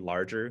 They can be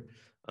larger,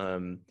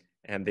 and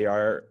they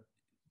are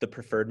the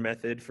preferred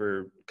method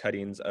for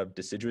cuttings of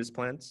deciduous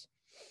plants.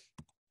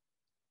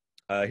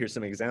 Here's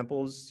some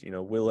examples.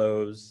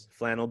 Willows,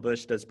 flannel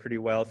bush does pretty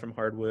well from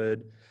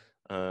hardwood.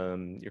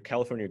 Your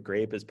California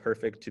grape is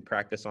perfect to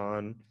practice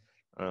on.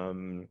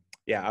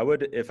 Yeah,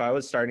 if I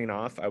was starting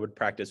off, I would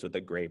practice with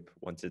a grape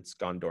once it's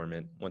gone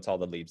dormant, once all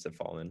the leaves have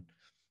fallen.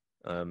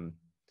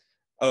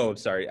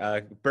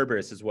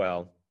 Berberis as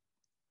well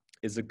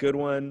is a good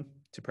one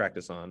to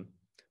practice on.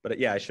 But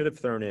yeah, I should have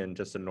thrown in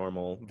just a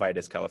normal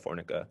Vitis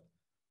californica.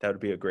 That would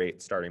be a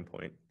great starting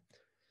point.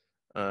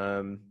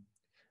 But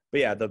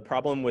yeah, the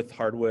problem with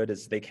hardwood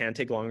is they can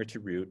take longer to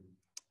root.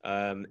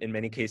 In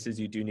many cases,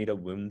 you do need to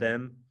wound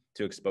them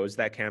to expose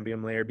that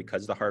cambium layer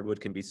because the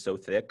hardwood can be so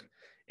thick,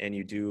 and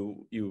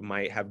you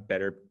might have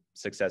better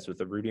success with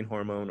the rooting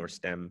hormone or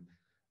stem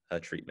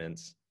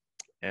treatments.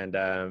 And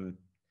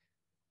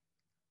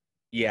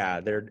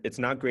Yeah, it's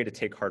not great to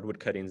take hardwood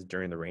cuttings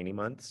during the rainy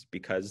months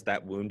because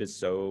that wound is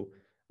so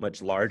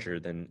much larger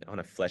than on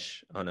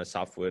a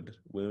softwood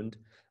wound.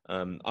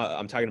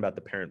 I'm talking about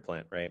the parent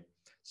plant, right?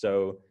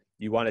 So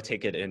you want to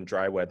take it in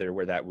dry weather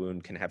where that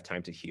wound can have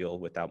time to heal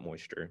without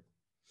moisture.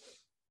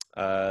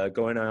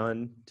 Going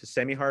on to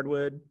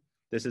semi-hardwood,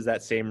 this is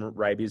that same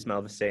Ribes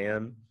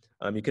malvaceum.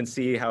 You can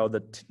see how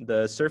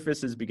the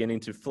surface is beginning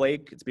to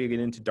flake. It's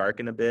beginning to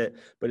darken a bit,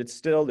 but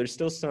there's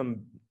still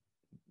some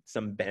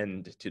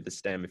bend to the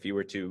stem if you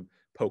were to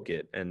poke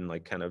it and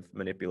like kind of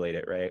manipulate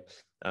it, right?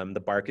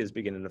 The bark is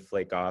beginning to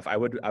flake off. I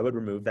would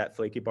remove that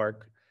flaky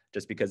bark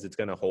just because it's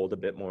going to hold a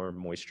bit more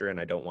moisture, and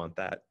I don't want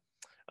that.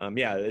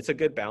 Yeah, it's a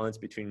good balance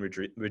between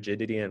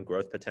rigidity and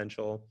growth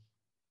potential.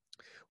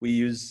 We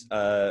use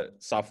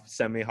soft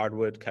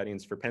semi-hardwood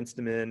cuttings for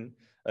penstemon,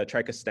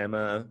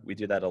 trichostemma. We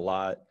do that a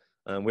lot.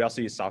 We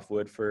also use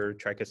softwood for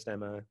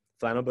trichostemma.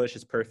 Flannel bush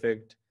is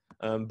perfect.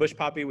 Bush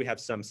poppy, we have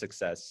some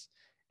success.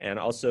 And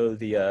also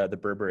the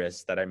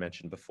berberis that I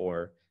mentioned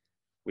before,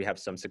 we have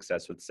some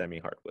success with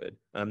semi-hardwood.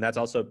 That's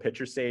also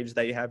pitcher sage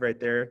that you have right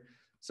there,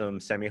 some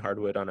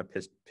semi-hardwood on a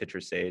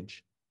pitcher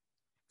sage.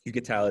 You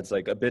could tell it's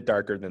like a bit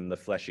darker than the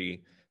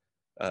fleshy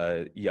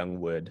young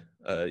wood,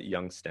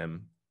 young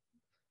stem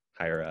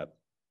higher up.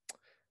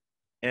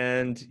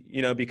 And,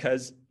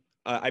 because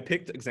I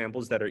picked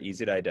examples that are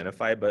easy to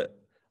identify, but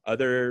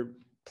other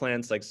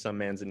plants like some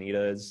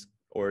manzanitas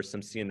or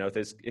some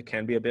ceanothus, it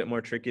can be a bit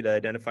more tricky to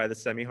identify the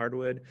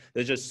semi-hardwood.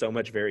 There's just so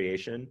much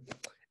variation.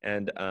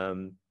 And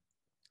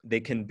they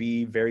can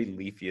be very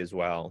leafy as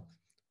well,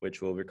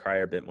 which will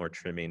require a bit more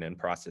trimming and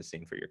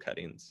processing for your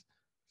cuttings.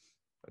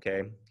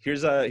 Okay,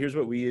 here's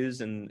what we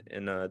use in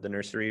the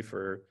nursery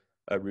for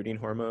rooting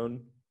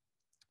hormone.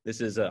 This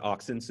is an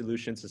auxin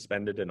solution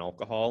suspended in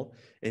alcohol.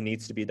 It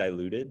needs to be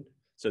diluted.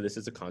 So this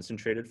is a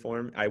concentrated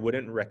form. I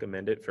wouldn't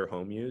recommend it for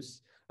home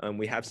use.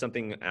 We have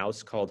something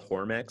else called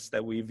Hormex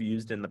that we've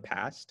used in the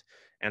past,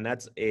 and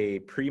that's a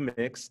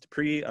pre-mixed,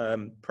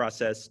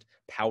 pre-processed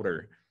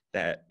powder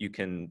that you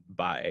can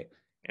buy.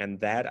 And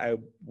that I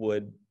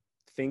would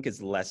think is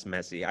less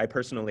messy. I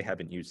personally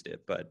haven't used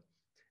it, but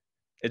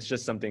it's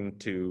just something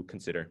to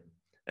consider.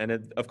 And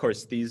of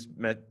course, these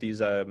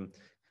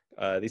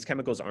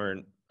chemicals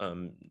aren't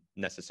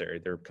necessary.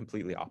 They're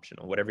completely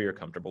optional, whatever you're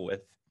comfortable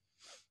with.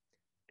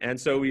 And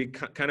so we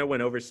kind of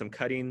went over some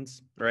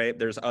cuttings, right?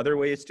 There's other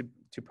ways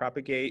to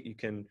propagate. You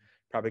can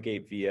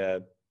propagate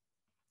via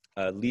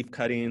leaf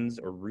cuttings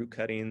or root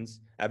cuttings.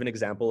 I have an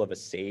example of a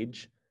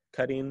sage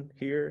cutting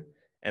here,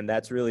 and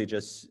that's really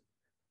just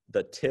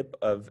the tip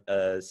of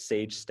a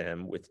sage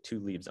stem with 2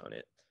 leaves on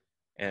it.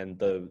 And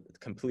the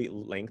complete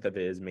length of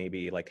it is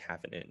maybe like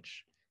 1/2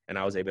 inch. And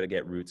I was able to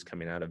get roots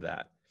coming out of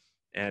that.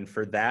 And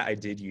for that, I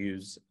did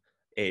use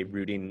a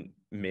rooting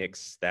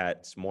mix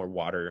that's more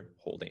water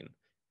holding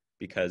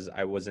because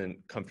I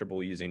wasn't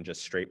comfortable using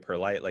just straight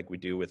perlite like we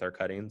do with our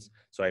cuttings.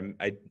 So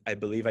I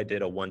believe I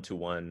did a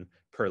 1-to-1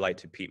 perlite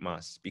to peat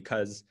moss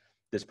because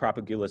this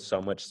propagule is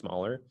so much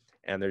smaller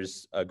and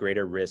there's a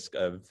greater risk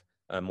of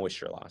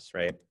moisture loss,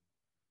 right?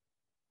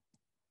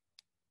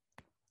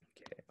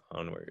 Okay,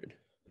 onward.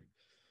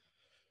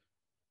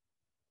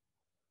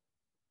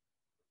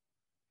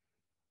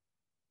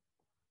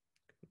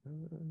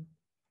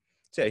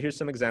 So yeah, here's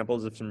some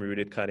examples of some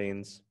rooted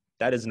cuttings.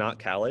 That is not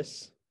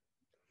callus.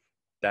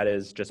 That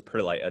is just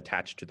perlite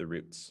attached to the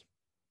roots.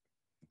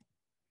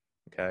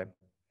 Okay.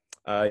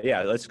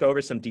 Yeah, let's go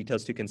over some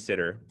details to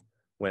consider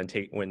when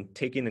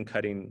taking and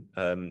cutting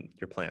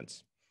your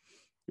plants.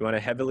 You want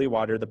to heavily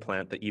water the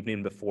plant the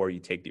evening before you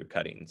take your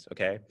cuttings,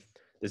 okay?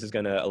 This is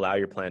going to allow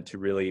your plant to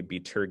really be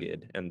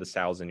turgid and the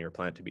cells in your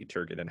plant to be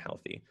turgid and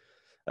healthy.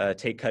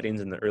 Take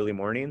cuttings in the early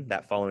morning,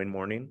 that following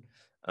morning.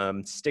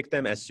 Stick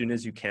them as soon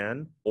as you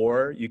can,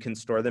 or you can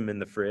store them in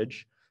the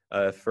fridge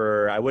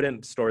I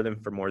wouldn't store them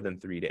for more than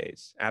 3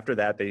 days. After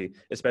that,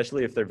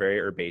 especially if they're very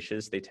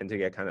herbaceous, they tend to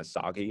get kind of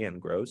soggy and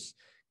gross.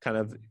 Kind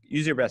of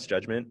use your best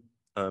judgment.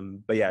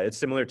 But yeah, it's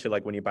similar to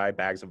like when you buy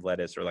bags of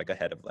lettuce or like a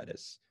head of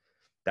lettuce.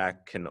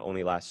 That can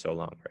only last so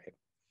long,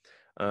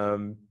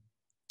 right?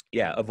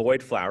 Yeah,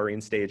 avoid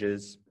flowering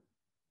stages.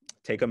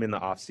 Take them in the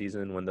off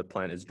season when the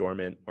plant is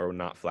dormant or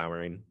not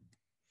flowering.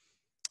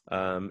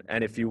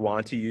 And if you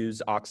want to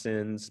use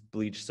auxins,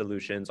 bleach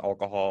solutions,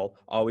 alcohol,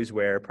 always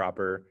wear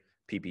proper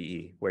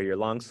PPE. Wear your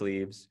long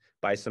sleeves,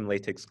 buy some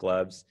latex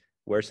gloves,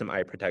 wear some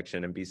eye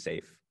protection, and be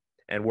safe.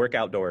 And work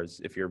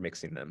outdoors if you're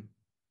mixing them.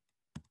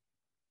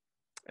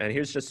 And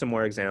here's just some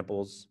more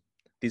examples.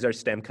 These are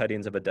stem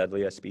cuttings of a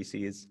Dudleya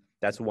species.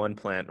 That's one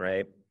plant,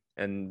 right?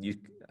 And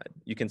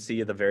you can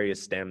see the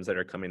various stems that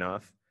are coming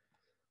off.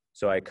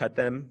 So I cut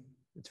them.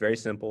 It's very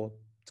simple.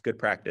 It's good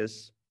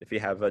practice if you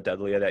have a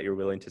Dudleya that you're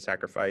willing to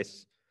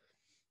sacrifice.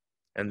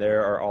 And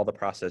there are all the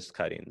processed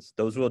cuttings.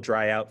 Those will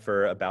dry out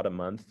for about a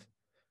month.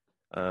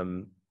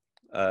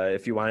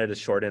 If you wanted to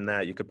shorten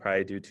that, you could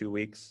probably do 2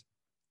 weeks.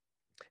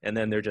 And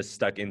then they're just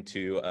stuck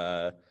into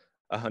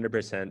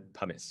 100%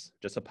 pumice,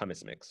 just a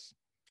pumice mix,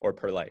 or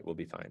perlite will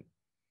be fine.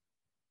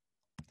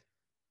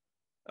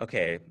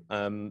 Okay,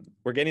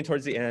 we're getting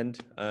towards the end.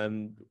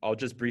 I'll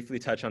just briefly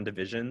touch on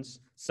divisions.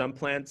 Some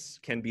plants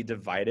can be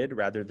divided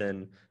rather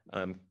than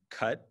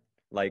cut.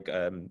 Like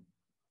I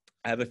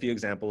have a few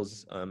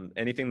examples.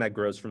 Anything that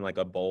grows from like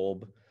a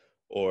bulb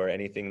or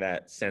anything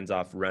that sends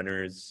off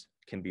runners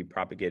can be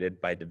propagated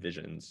by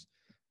divisions.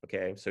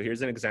 Okay, so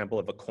here's an example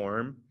of a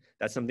corm.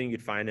 That's something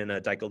you'd find in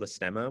a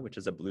dicotyledonema, which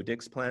is a blue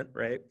dix plant,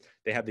 right?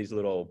 They have these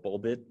little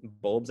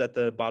bulbs at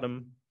the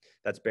bottom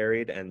that's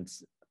buried, and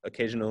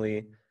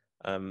occasionally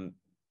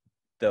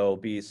there'll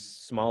be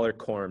smaller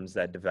corms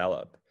that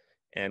develop.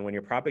 And when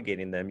you're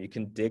propagating them, you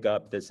can dig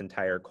up this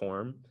entire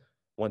corm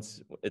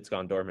once it's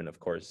gone dormant, of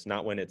course,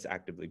 not when it's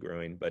actively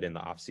growing, but in the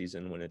off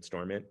season when it's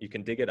dormant. You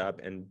can dig it up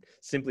and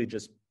simply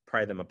just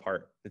pry them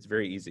apart. It's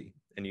very easy,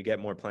 and you get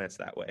more plants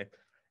that way.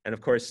 And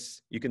of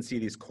course, you can see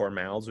these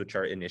cormals, which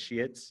are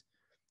initiates.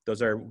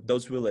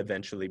 Those will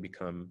eventually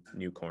become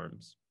new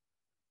corms.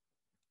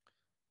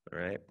 All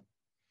right.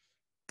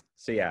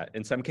 So yeah,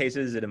 in some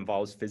cases, it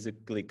involves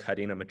physically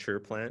cutting a mature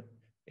plant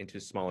into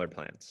smaller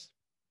plants.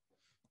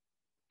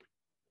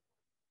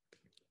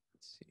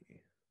 Let's see.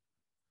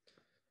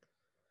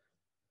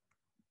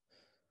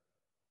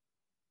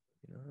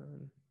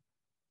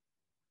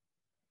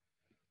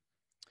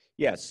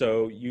 Yeah,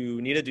 so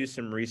you need to do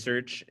some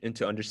research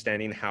into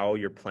understanding how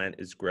your plant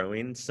is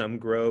growing. Some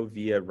grow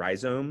via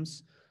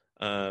rhizomes.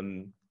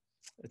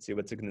 Let's see,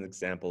 what's an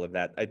example of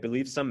that? I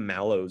believe some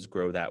mallows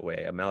grow that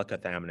way. A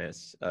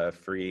Malacothamnus,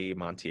 free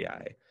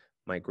Montii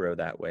might grow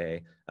that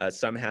way.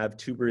 Some have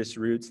tuberous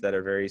roots that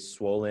are very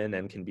swollen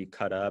and can be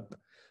cut up.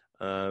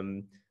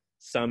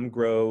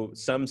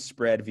 Some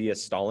spread via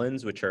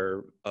stolons, which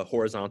are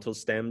horizontal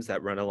stems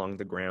that run along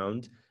the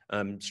ground.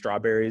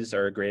 Strawberries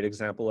are a great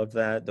example of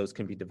that. Those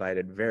can be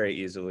divided very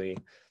easily.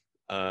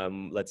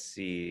 Let's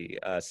see,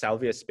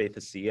 Salvia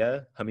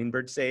spathacea,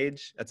 hummingbird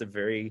sage. That's a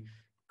very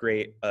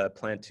great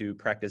plant to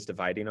practice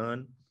dividing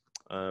on.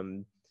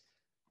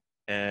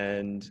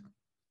 And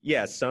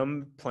yeah,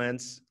 some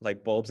plants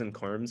like bulbs and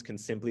corms can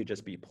simply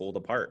just be pulled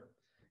apart.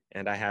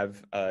 And I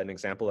have an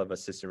example of a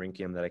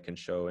Sisyrinchium that I can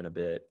show in a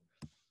bit.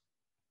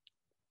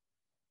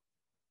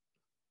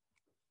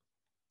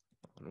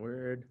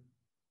 Onward.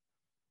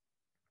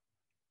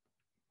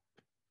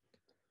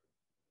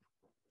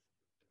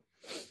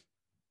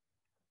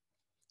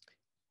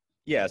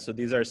 Yeah, so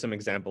these are some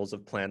examples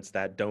of plants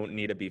that don't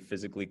need to be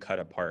physically cut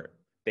apart.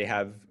 They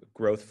have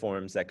growth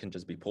forms that can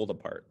just be pulled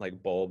apart,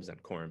 like bulbs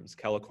and corms.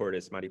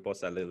 Calochortus,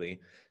 mariposa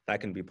lily,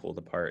 that can be pulled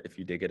apart if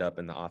you dig it up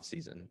in the off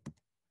season.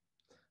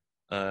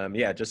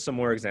 Yeah, just some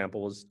more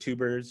examples.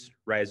 Tubers,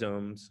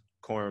 rhizomes,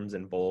 corms,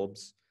 and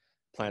bulbs.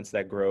 Plants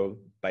that grow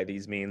by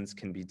these means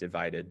can be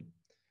divided,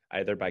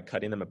 either by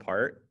cutting them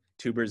apart.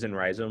 Tubers and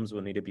rhizomes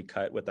will need to be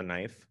cut with a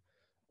knife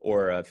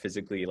or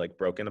physically like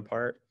broken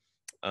apart.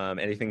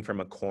 Anything from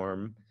a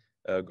corm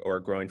or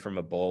growing from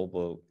a bulb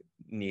will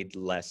need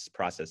less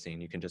processing.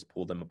 You can just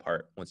pull them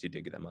apart once you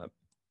dig them up.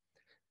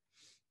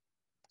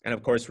 And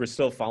of course, we're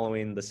still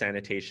following the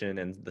sanitation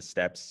and the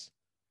steps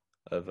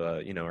of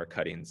our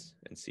cuttings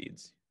and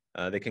seeds.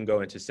 They can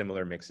go into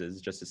similar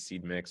mixes, just a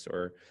seed mix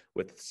or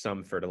with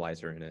some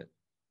fertilizer in it.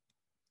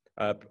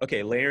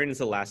 Okay, layering is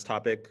the last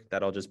topic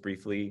that I'll just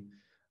briefly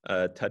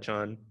touch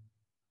on.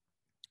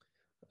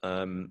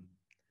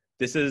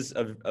 This is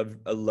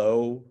a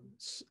low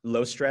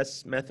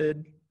stress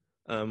method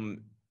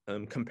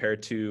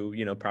compared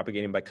to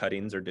propagating by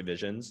cuttings or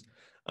divisions.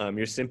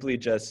 You're simply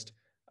just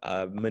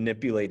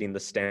manipulating the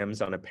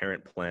stems on a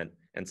parent plant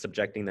and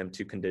subjecting them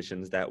to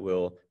conditions that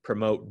will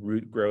promote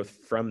root growth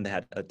from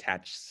that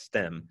attached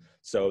stem.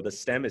 So the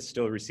stem is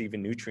still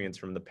receiving nutrients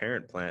from the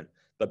parent plant,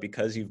 but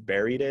because you've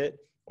buried it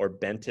or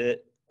bent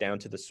it down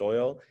to the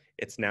soil,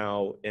 it's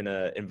now in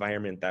an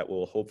environment that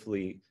will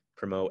hopefully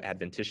promote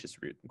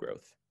adventitious root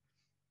growth.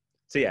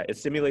 So yeah, it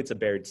stimulates a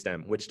buried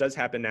stem, which does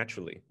happen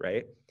naturally,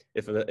 right?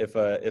 If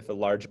a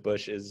large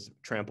bush is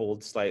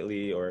trampled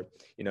slightly, or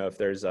if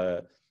there's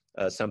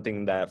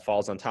something that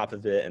falls on top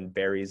of it and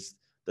buries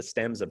the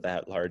stems of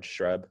that large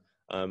shrub,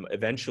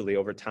 eventually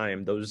over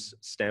time, those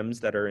stems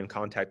that are in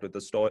contact with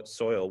the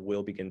soil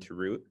will begin to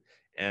root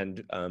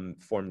and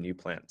form new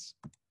plants.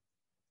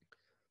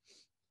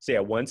 So yeah,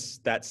 once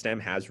that stem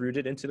has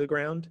rooted into the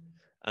ground,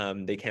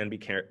 they can be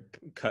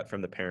cut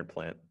from the parent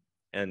plant,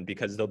 and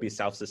because they'll be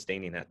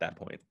self-sustaining at that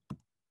point.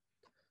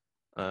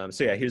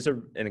 So yeah, here's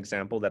an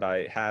example that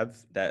I have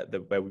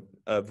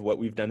of what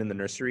we've done in the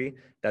nursery.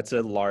 That's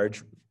a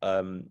large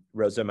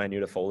Rosa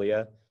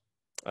minutifolia.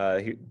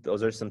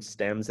 Those are some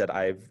stems that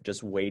I've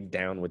just weighed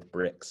down with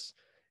bricks,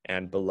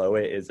 and below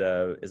it is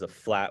a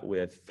flat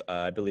with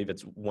I believe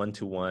it's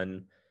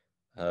 1-to-1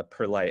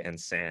 perlite and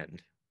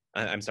sand.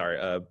 I'm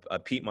sorry,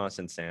 peat moss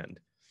and sand.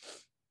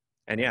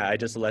 And yeah, I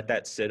just let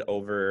that sit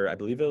over, I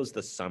believe it was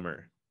the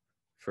summer,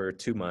 for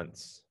 2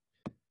 months.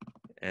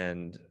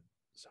 And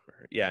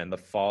the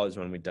fall is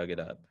when we dug it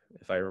up,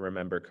 if I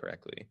remember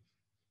correctly.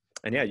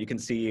 And yeah, you can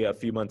see a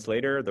few months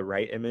later, the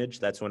right image,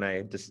 that's when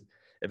I just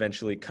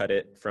eventually cut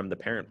it from the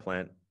parent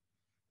plant.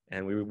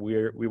 And we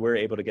were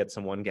able to get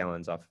some 1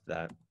 gallons off of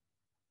that.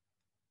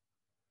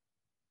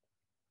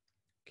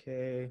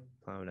 Okay,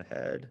 plowing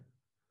ahead.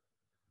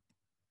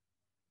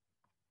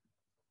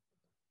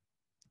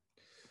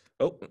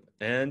 Oh,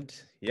 and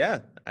yeah,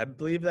 I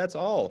believe that's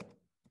all.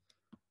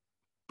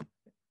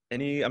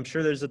 I'm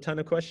sure there's a ton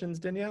of questions,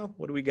 Danielle.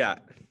 What do we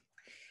got?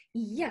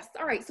 Yes.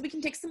 All right. So we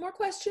can take some more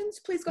questions.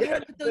 Please go Yeah,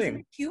 ahead and put those in thing.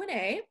 the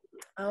Q&A.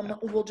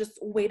 We'll just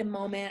wait a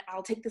moment.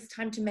 I'll take this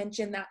time to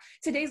mention that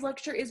today's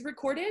lecture is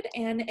recorded,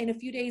 and in a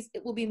few days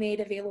it will be made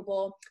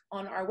available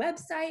on our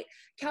website,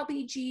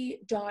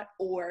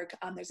 calbg.org.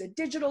 There's a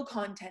digital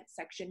content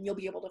section. You'll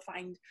be able to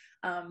find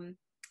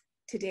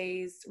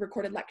today's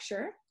recorded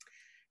lecture.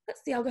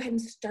 Let's see. I'll go ahead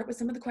and start with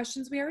some of the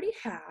questions we already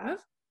have.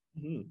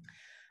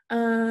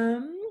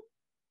 Mm-hmm.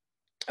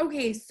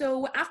 Okay,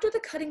 so after the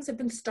cuttings have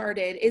been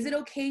started, is it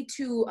okay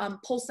to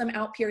pull some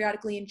out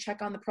periodically and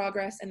check on the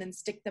progress and then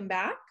stick them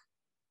back?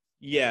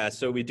 Yeah,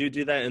 so we do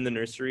that in the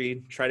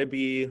nursery. Try to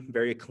be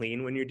very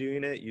clean when you're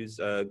doing it. Use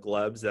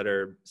gloves that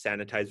are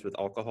sanitized with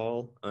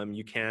alcohol.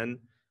 You can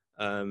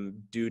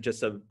do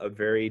just a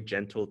very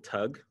gentle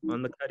tug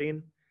on the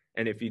cutting.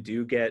 And if you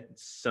do get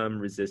some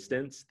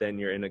resistance, then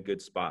you're in a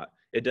good spot.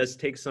 It does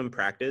take some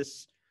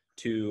practice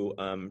to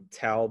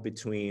tell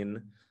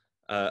between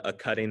a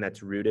cutting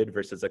that's rooted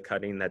versus a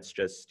cutting that's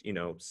just,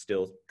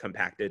 still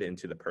compacted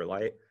into the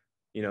perlite.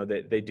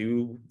 They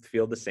do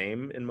feel the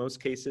same in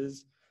most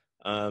cases.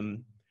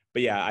 But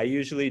yeah, I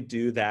usually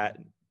do that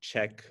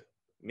check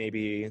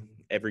maybe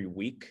every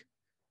week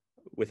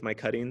with my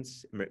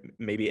cuttings,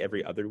 maybe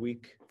every other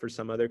week for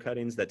some other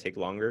cuttings that take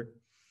longer.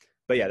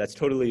 But yeah, that's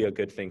totally a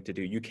good thing to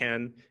do. You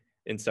can,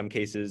 in some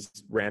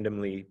cases,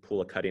 randomly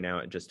pull a cutting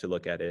out just to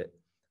look at it.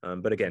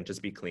 But again,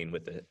 just be clean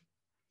with it.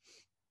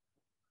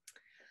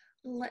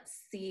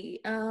 Let's see.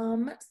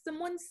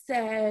 Someone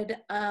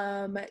said,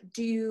 can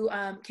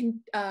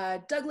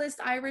Douglas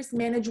iris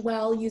manage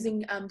well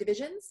using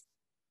divisions?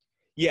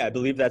 Yeah, I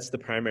believe that's the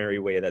primary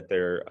way that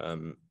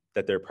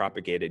they're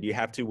propagated. You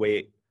have to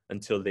wait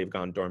until they've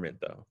gone dormant,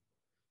 though.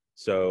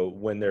 So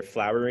when they're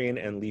flowering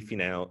and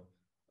leafing out,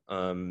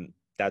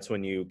 that's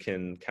when you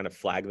can kind of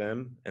flag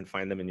them and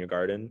find them in your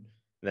garden. And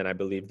then I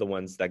believe the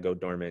ones that go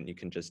dormant, you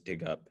can just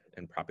dig up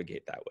and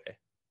propagate that way.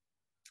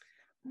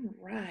 All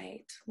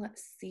right,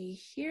 let's see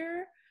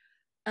here.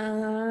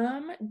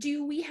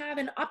 Do we have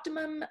an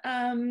optimum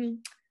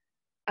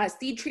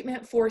seed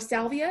treatment for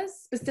salvias,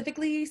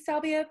 specifically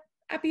Salvia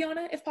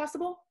apiana, if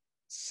possible?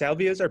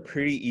 Salvias are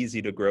pretty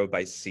easy to grow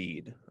by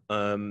seed.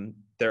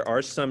 There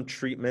are some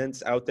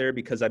treatments out there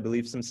because I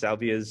believe some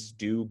salvias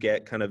do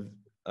get kind of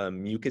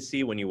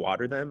mucousy when you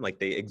water them, like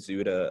they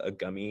exude a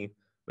gummy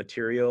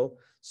material.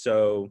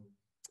 So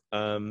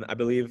I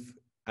believe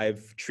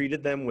I've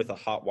treated them with a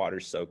hot water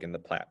soak in the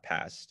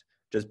past.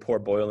 Just pour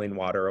boiling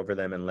water over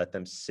them and let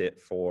them sit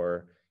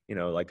for,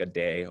 like a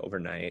day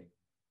overnight.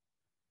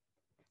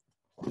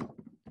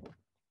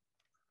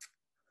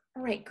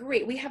 All right,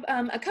 great. We have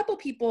a couple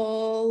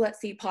people, let's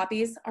see,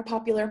 poppies are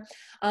popular.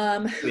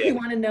 Yeah. We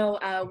want to know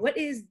what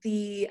is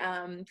the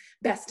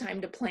best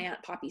time to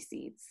plant poppy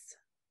seeds?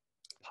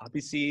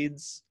 Poppy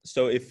seeds.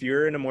 So if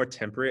you're in a more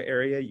temperate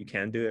area, you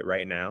can do it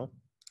right now.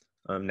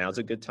 Now's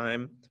a good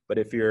time. But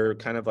if you're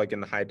kind of like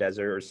in the high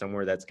desert or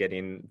somewhere that's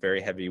getting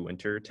very heavy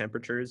winter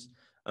temperatures,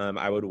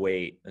 I would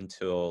wait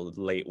until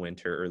late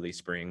winter, early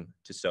spring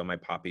to sow my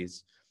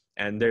poppies.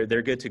 And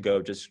they're good to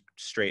go just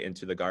straight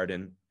into the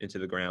garden, into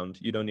the ground.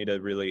 You don't need to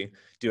really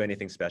do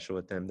anything special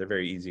with them. They're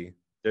very easy.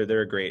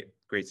 They're a great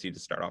seed to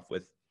start off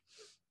with.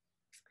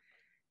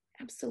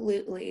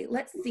 Absolutely.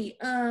 Let's see.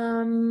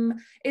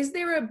 Is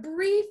there a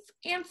brief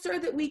answer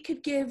that we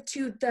could give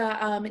to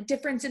the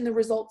difference in the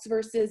results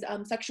versus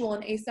sexual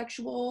and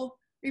asexual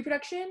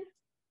reproduction?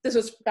 This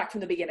was back from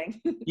the beginning.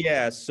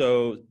 Yeah.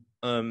 So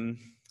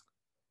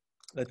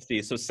let's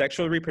see. So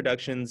sexual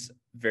reproduction's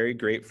very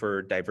great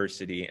for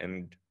diversity.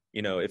 And,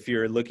 if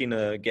you're looking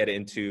to get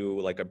into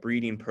like a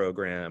breeding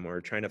program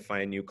or trying to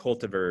find new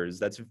cultivars,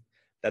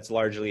 that's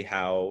largely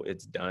how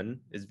it's done,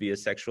 is via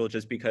sexual,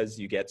 just because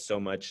you get so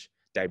much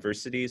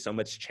diversity, so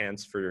much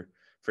chance for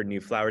new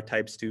flower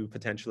types to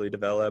potentially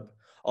develop,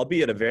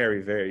 albeit a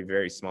very, very,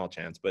 very small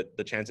chance, but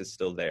the chance is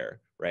still there,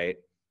 right?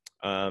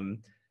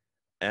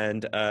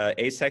 And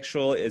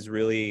asexual is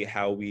really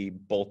how we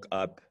bulk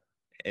up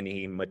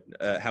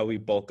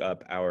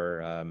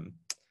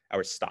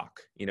our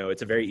stock.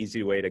 It's a very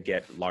easy way to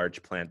get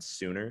large plants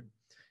sooner,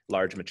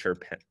 large mature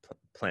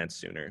plants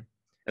sooner.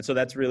 And so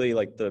that's really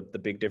like the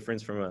big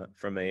difference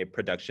from a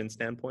production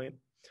standpoint.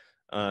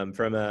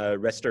 From a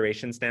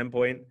restoration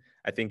standpoint,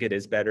 I think it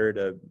is better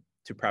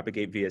to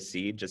propagate via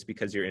seed, just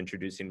because you're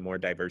introducing more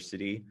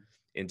diversity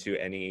into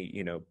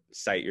any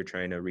site you're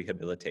trying to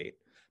rehabilitate.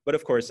 But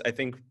of course, I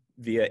think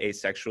via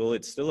asexual,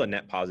 it's still a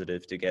net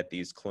positive to get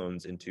these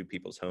clones into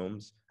people's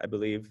homes, I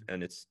believe,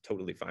 and it's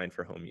totally fine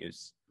for home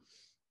use.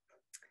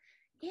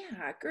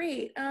 Yeah,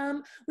 great.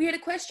 We had a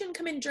question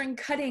come in during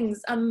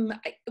cuttings.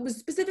 It was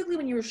specifically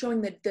when you were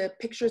showing the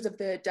pictures of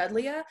the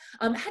Dudleya.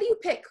 How do you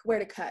pick where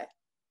to cut?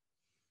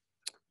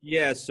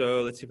 Yeah,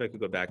 so let's see if I could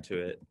go back to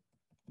it.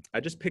 I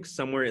just picked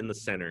somewhere in the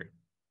center.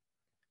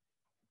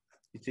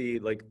 You see,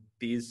 like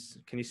these,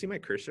 can you see my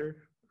cursor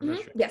I'm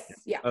not sure. Yes,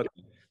 yeah. Okay.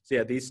 So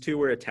yeah, these two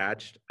were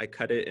attached. I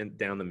cut it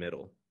down the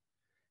middle.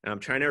 And I'm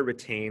trying to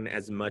retain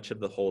as much of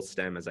the whole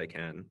stem as I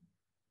can.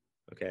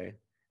 Okay.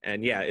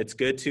 And yeah, it's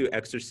good to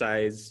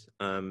exercise.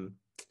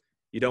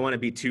 You don't want to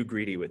be too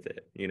greedy with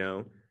it. You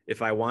know,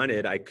 if I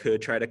wanted, I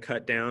could try to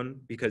cut down,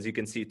 because you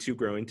can see two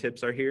growing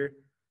tips are here.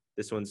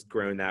 This one's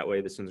growing that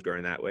way. This one's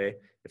growing that way.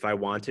 If I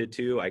wanted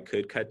to, I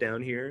could cut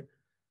down here,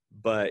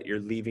 but you're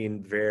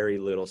leaving very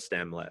little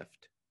stem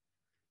left.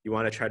 You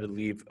want to try to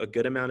leave a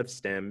good amount of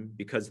stem,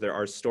 because there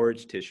are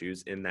storage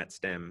tissues in that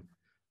stem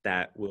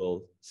that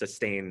will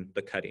sustain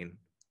the cutting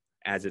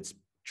as it's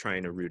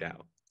trying to root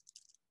out.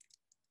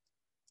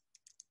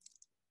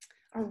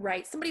 All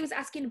right. Somebody was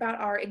asking about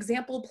our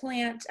example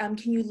plant.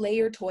 Can you lay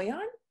your toy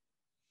on?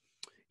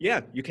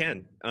 Yeah, you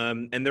can.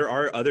 And there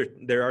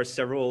are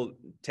several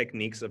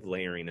techniques of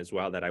layering as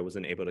well that I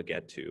wasn't able to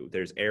get to.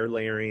 There's air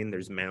layering,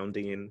 there's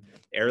mounding.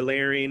 Air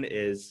layering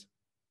is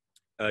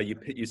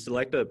you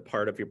select a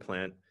part of your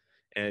plant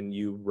and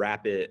you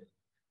wrap it,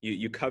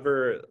 you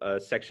cover a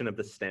section of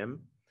the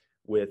stem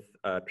with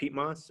peat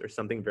moss or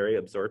something very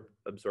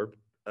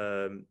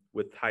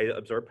with high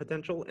absorb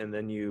potential, and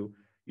then you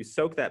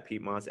soak that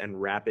peat moss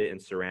and wrap it in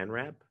saran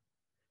wrap,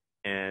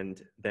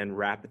 and then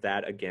wrap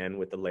that again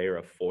with a layer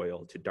of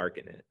foil to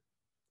darken it.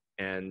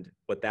 And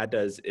what that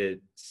does,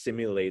 it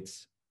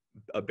simulates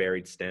a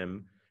buried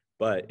stem,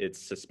 but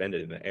it's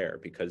suspended in the air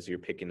because you're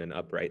picking an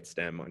upright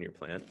stem on your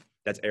plant.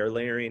 That's air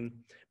layering.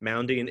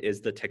 Mounding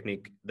is the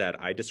technique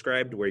that I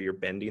described, where you're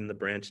bending the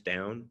branch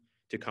down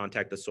to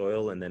contact the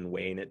soil and then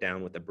weighing it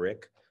down with a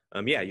brick.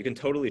 Yeah, you can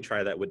totally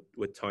try that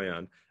with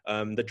Toyon.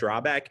 The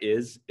drawback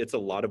is it's a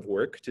lot of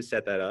work to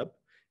set that up.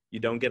 You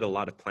don't get a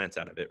lot of plants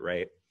out of it,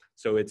 right?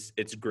 So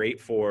it's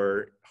great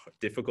for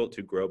difficult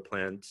to grow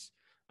plants,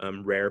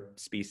 rare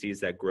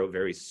species that grow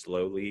very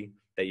slowly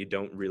that you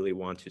don't really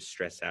want to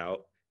stress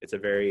out. It's a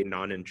very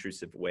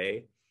non-intrusive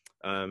way.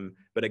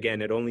 But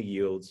again, it only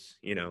yields,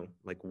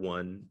 like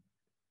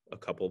a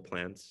couple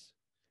plants,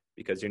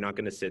 because you're not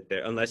going to sit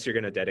there unless you're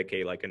going to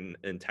dedicate like an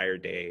entire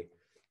day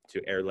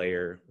to air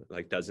layer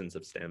like dozens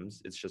of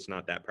stems. It's just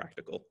not that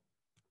practical.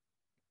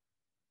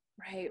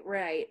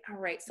 Right. All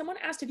right. Someone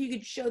asked if you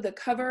could show the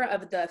cover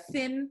of the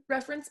thin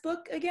reference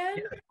book again.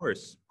 Yeah, of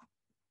course.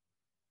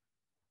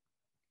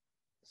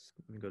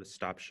 Let me go to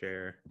stop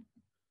share.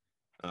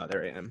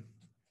 There I am.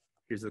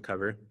 Here's the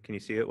cover. Can you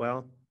see it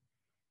well?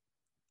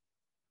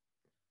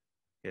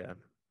 Yeah.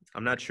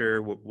 I'm not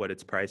sure what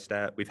it's priced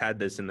at. We've had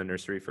this in the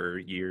nursery for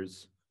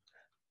years.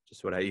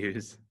 Just what I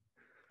use.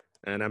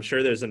 And I'm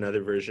sure there's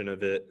another version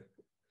of it.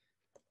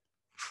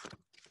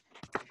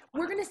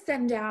 We're going to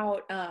send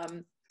out,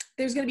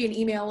 there's going to be an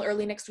email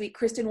early next week.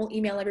 Kristen will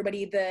email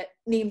everybody the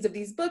names of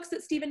these books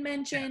that Steven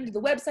mentioned,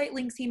 the website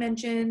links he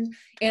mentioned,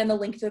 and the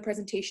link to the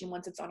presentation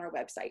once it's on our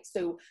website.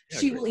 So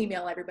she will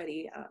email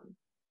everybody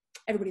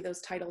those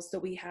titles, so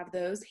we have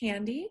those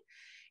handy.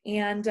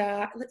 And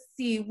let's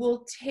see,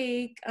 we'll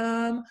take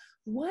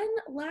one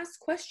last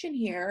question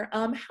here.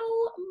 How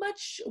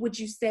much would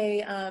you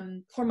say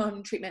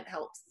hormone treatment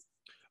helps?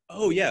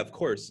 Oh yeah, of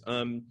course.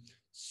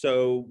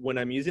 So when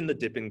I'm using the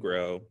dip and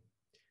grow,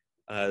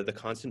 the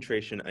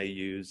concentration I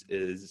use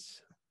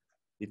is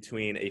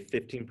between a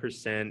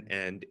 15%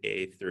 and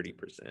a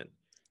 30%.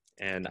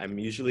 And I'm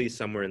usually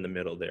somewhere in the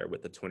middle there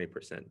with the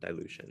 20%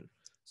 dilution.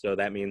 So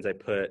that means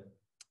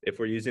if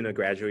we're using a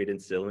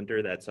graduated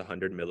cylinder, that's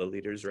 100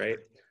 milliliters, right?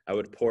 I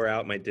would pour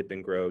out my dip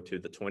and grow to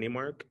the 20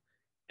 mark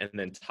and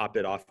then top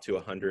it off to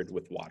 100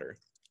 with water.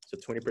 So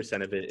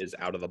 20% of it is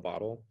out of the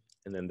bottle.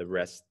 And then the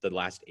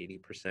last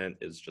 80%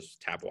 is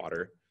just tap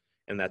water.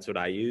 And that's what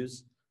I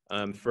use.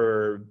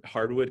 For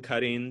hardwood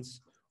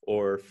cuttings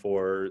or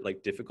for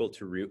like difficult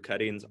to root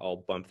cuttings,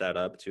 I'll bump that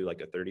up to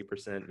like a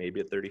 30%,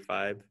 maybe a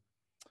 35.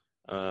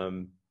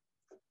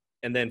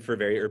 And then for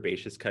very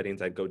herbaceous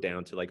cuttings, I'd go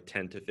down to like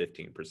 10 to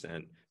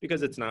 15%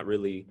 because it's not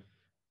really,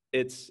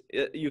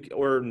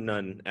 or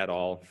none at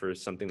all for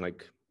something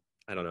like,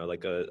 I don't know,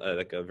 like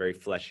a very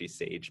fleshy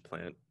sage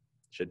plant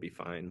should be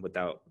fine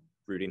without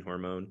rooting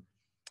hormone.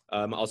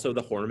 Also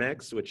the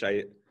Hormex, which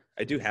I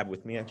do have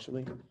with me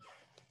actually.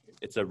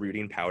 It's a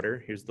rooting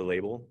powder. Here's the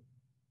label.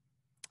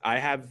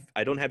 I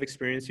don't have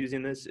experience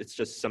using this. It's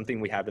just something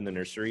we have in the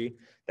nursery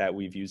that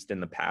we've used in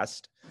the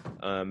past.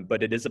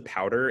 But it is a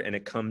powder and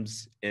it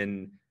comes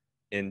in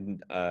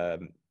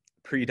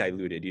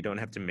pre-diluted. You don't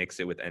have to mix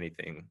it with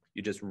anything.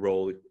 You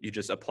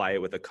just apply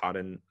it with a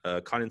cotton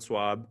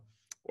swab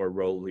or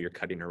roll your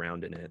cutting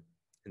around in it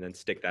and then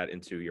stick that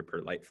into your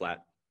perlite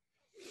flat.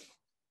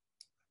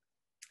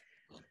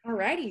 All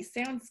righty,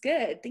 sounds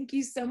good. Thank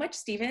you so much,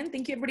 Steven.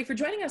 Thank you everybody for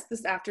joining us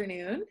this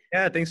afternoon.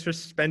 Yeah, thanks for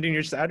spending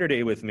your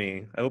Saturday with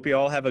me. I hope you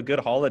all have a good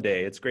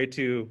holiday. It's great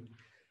to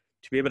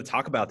be able to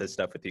talk about this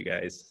stuff with you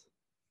guys.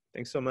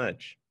 Thanks so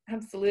much.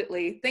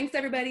 Absolutely. Thanks,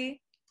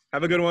 everybody.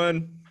 Have a good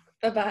one.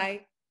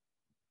 Bye-bye.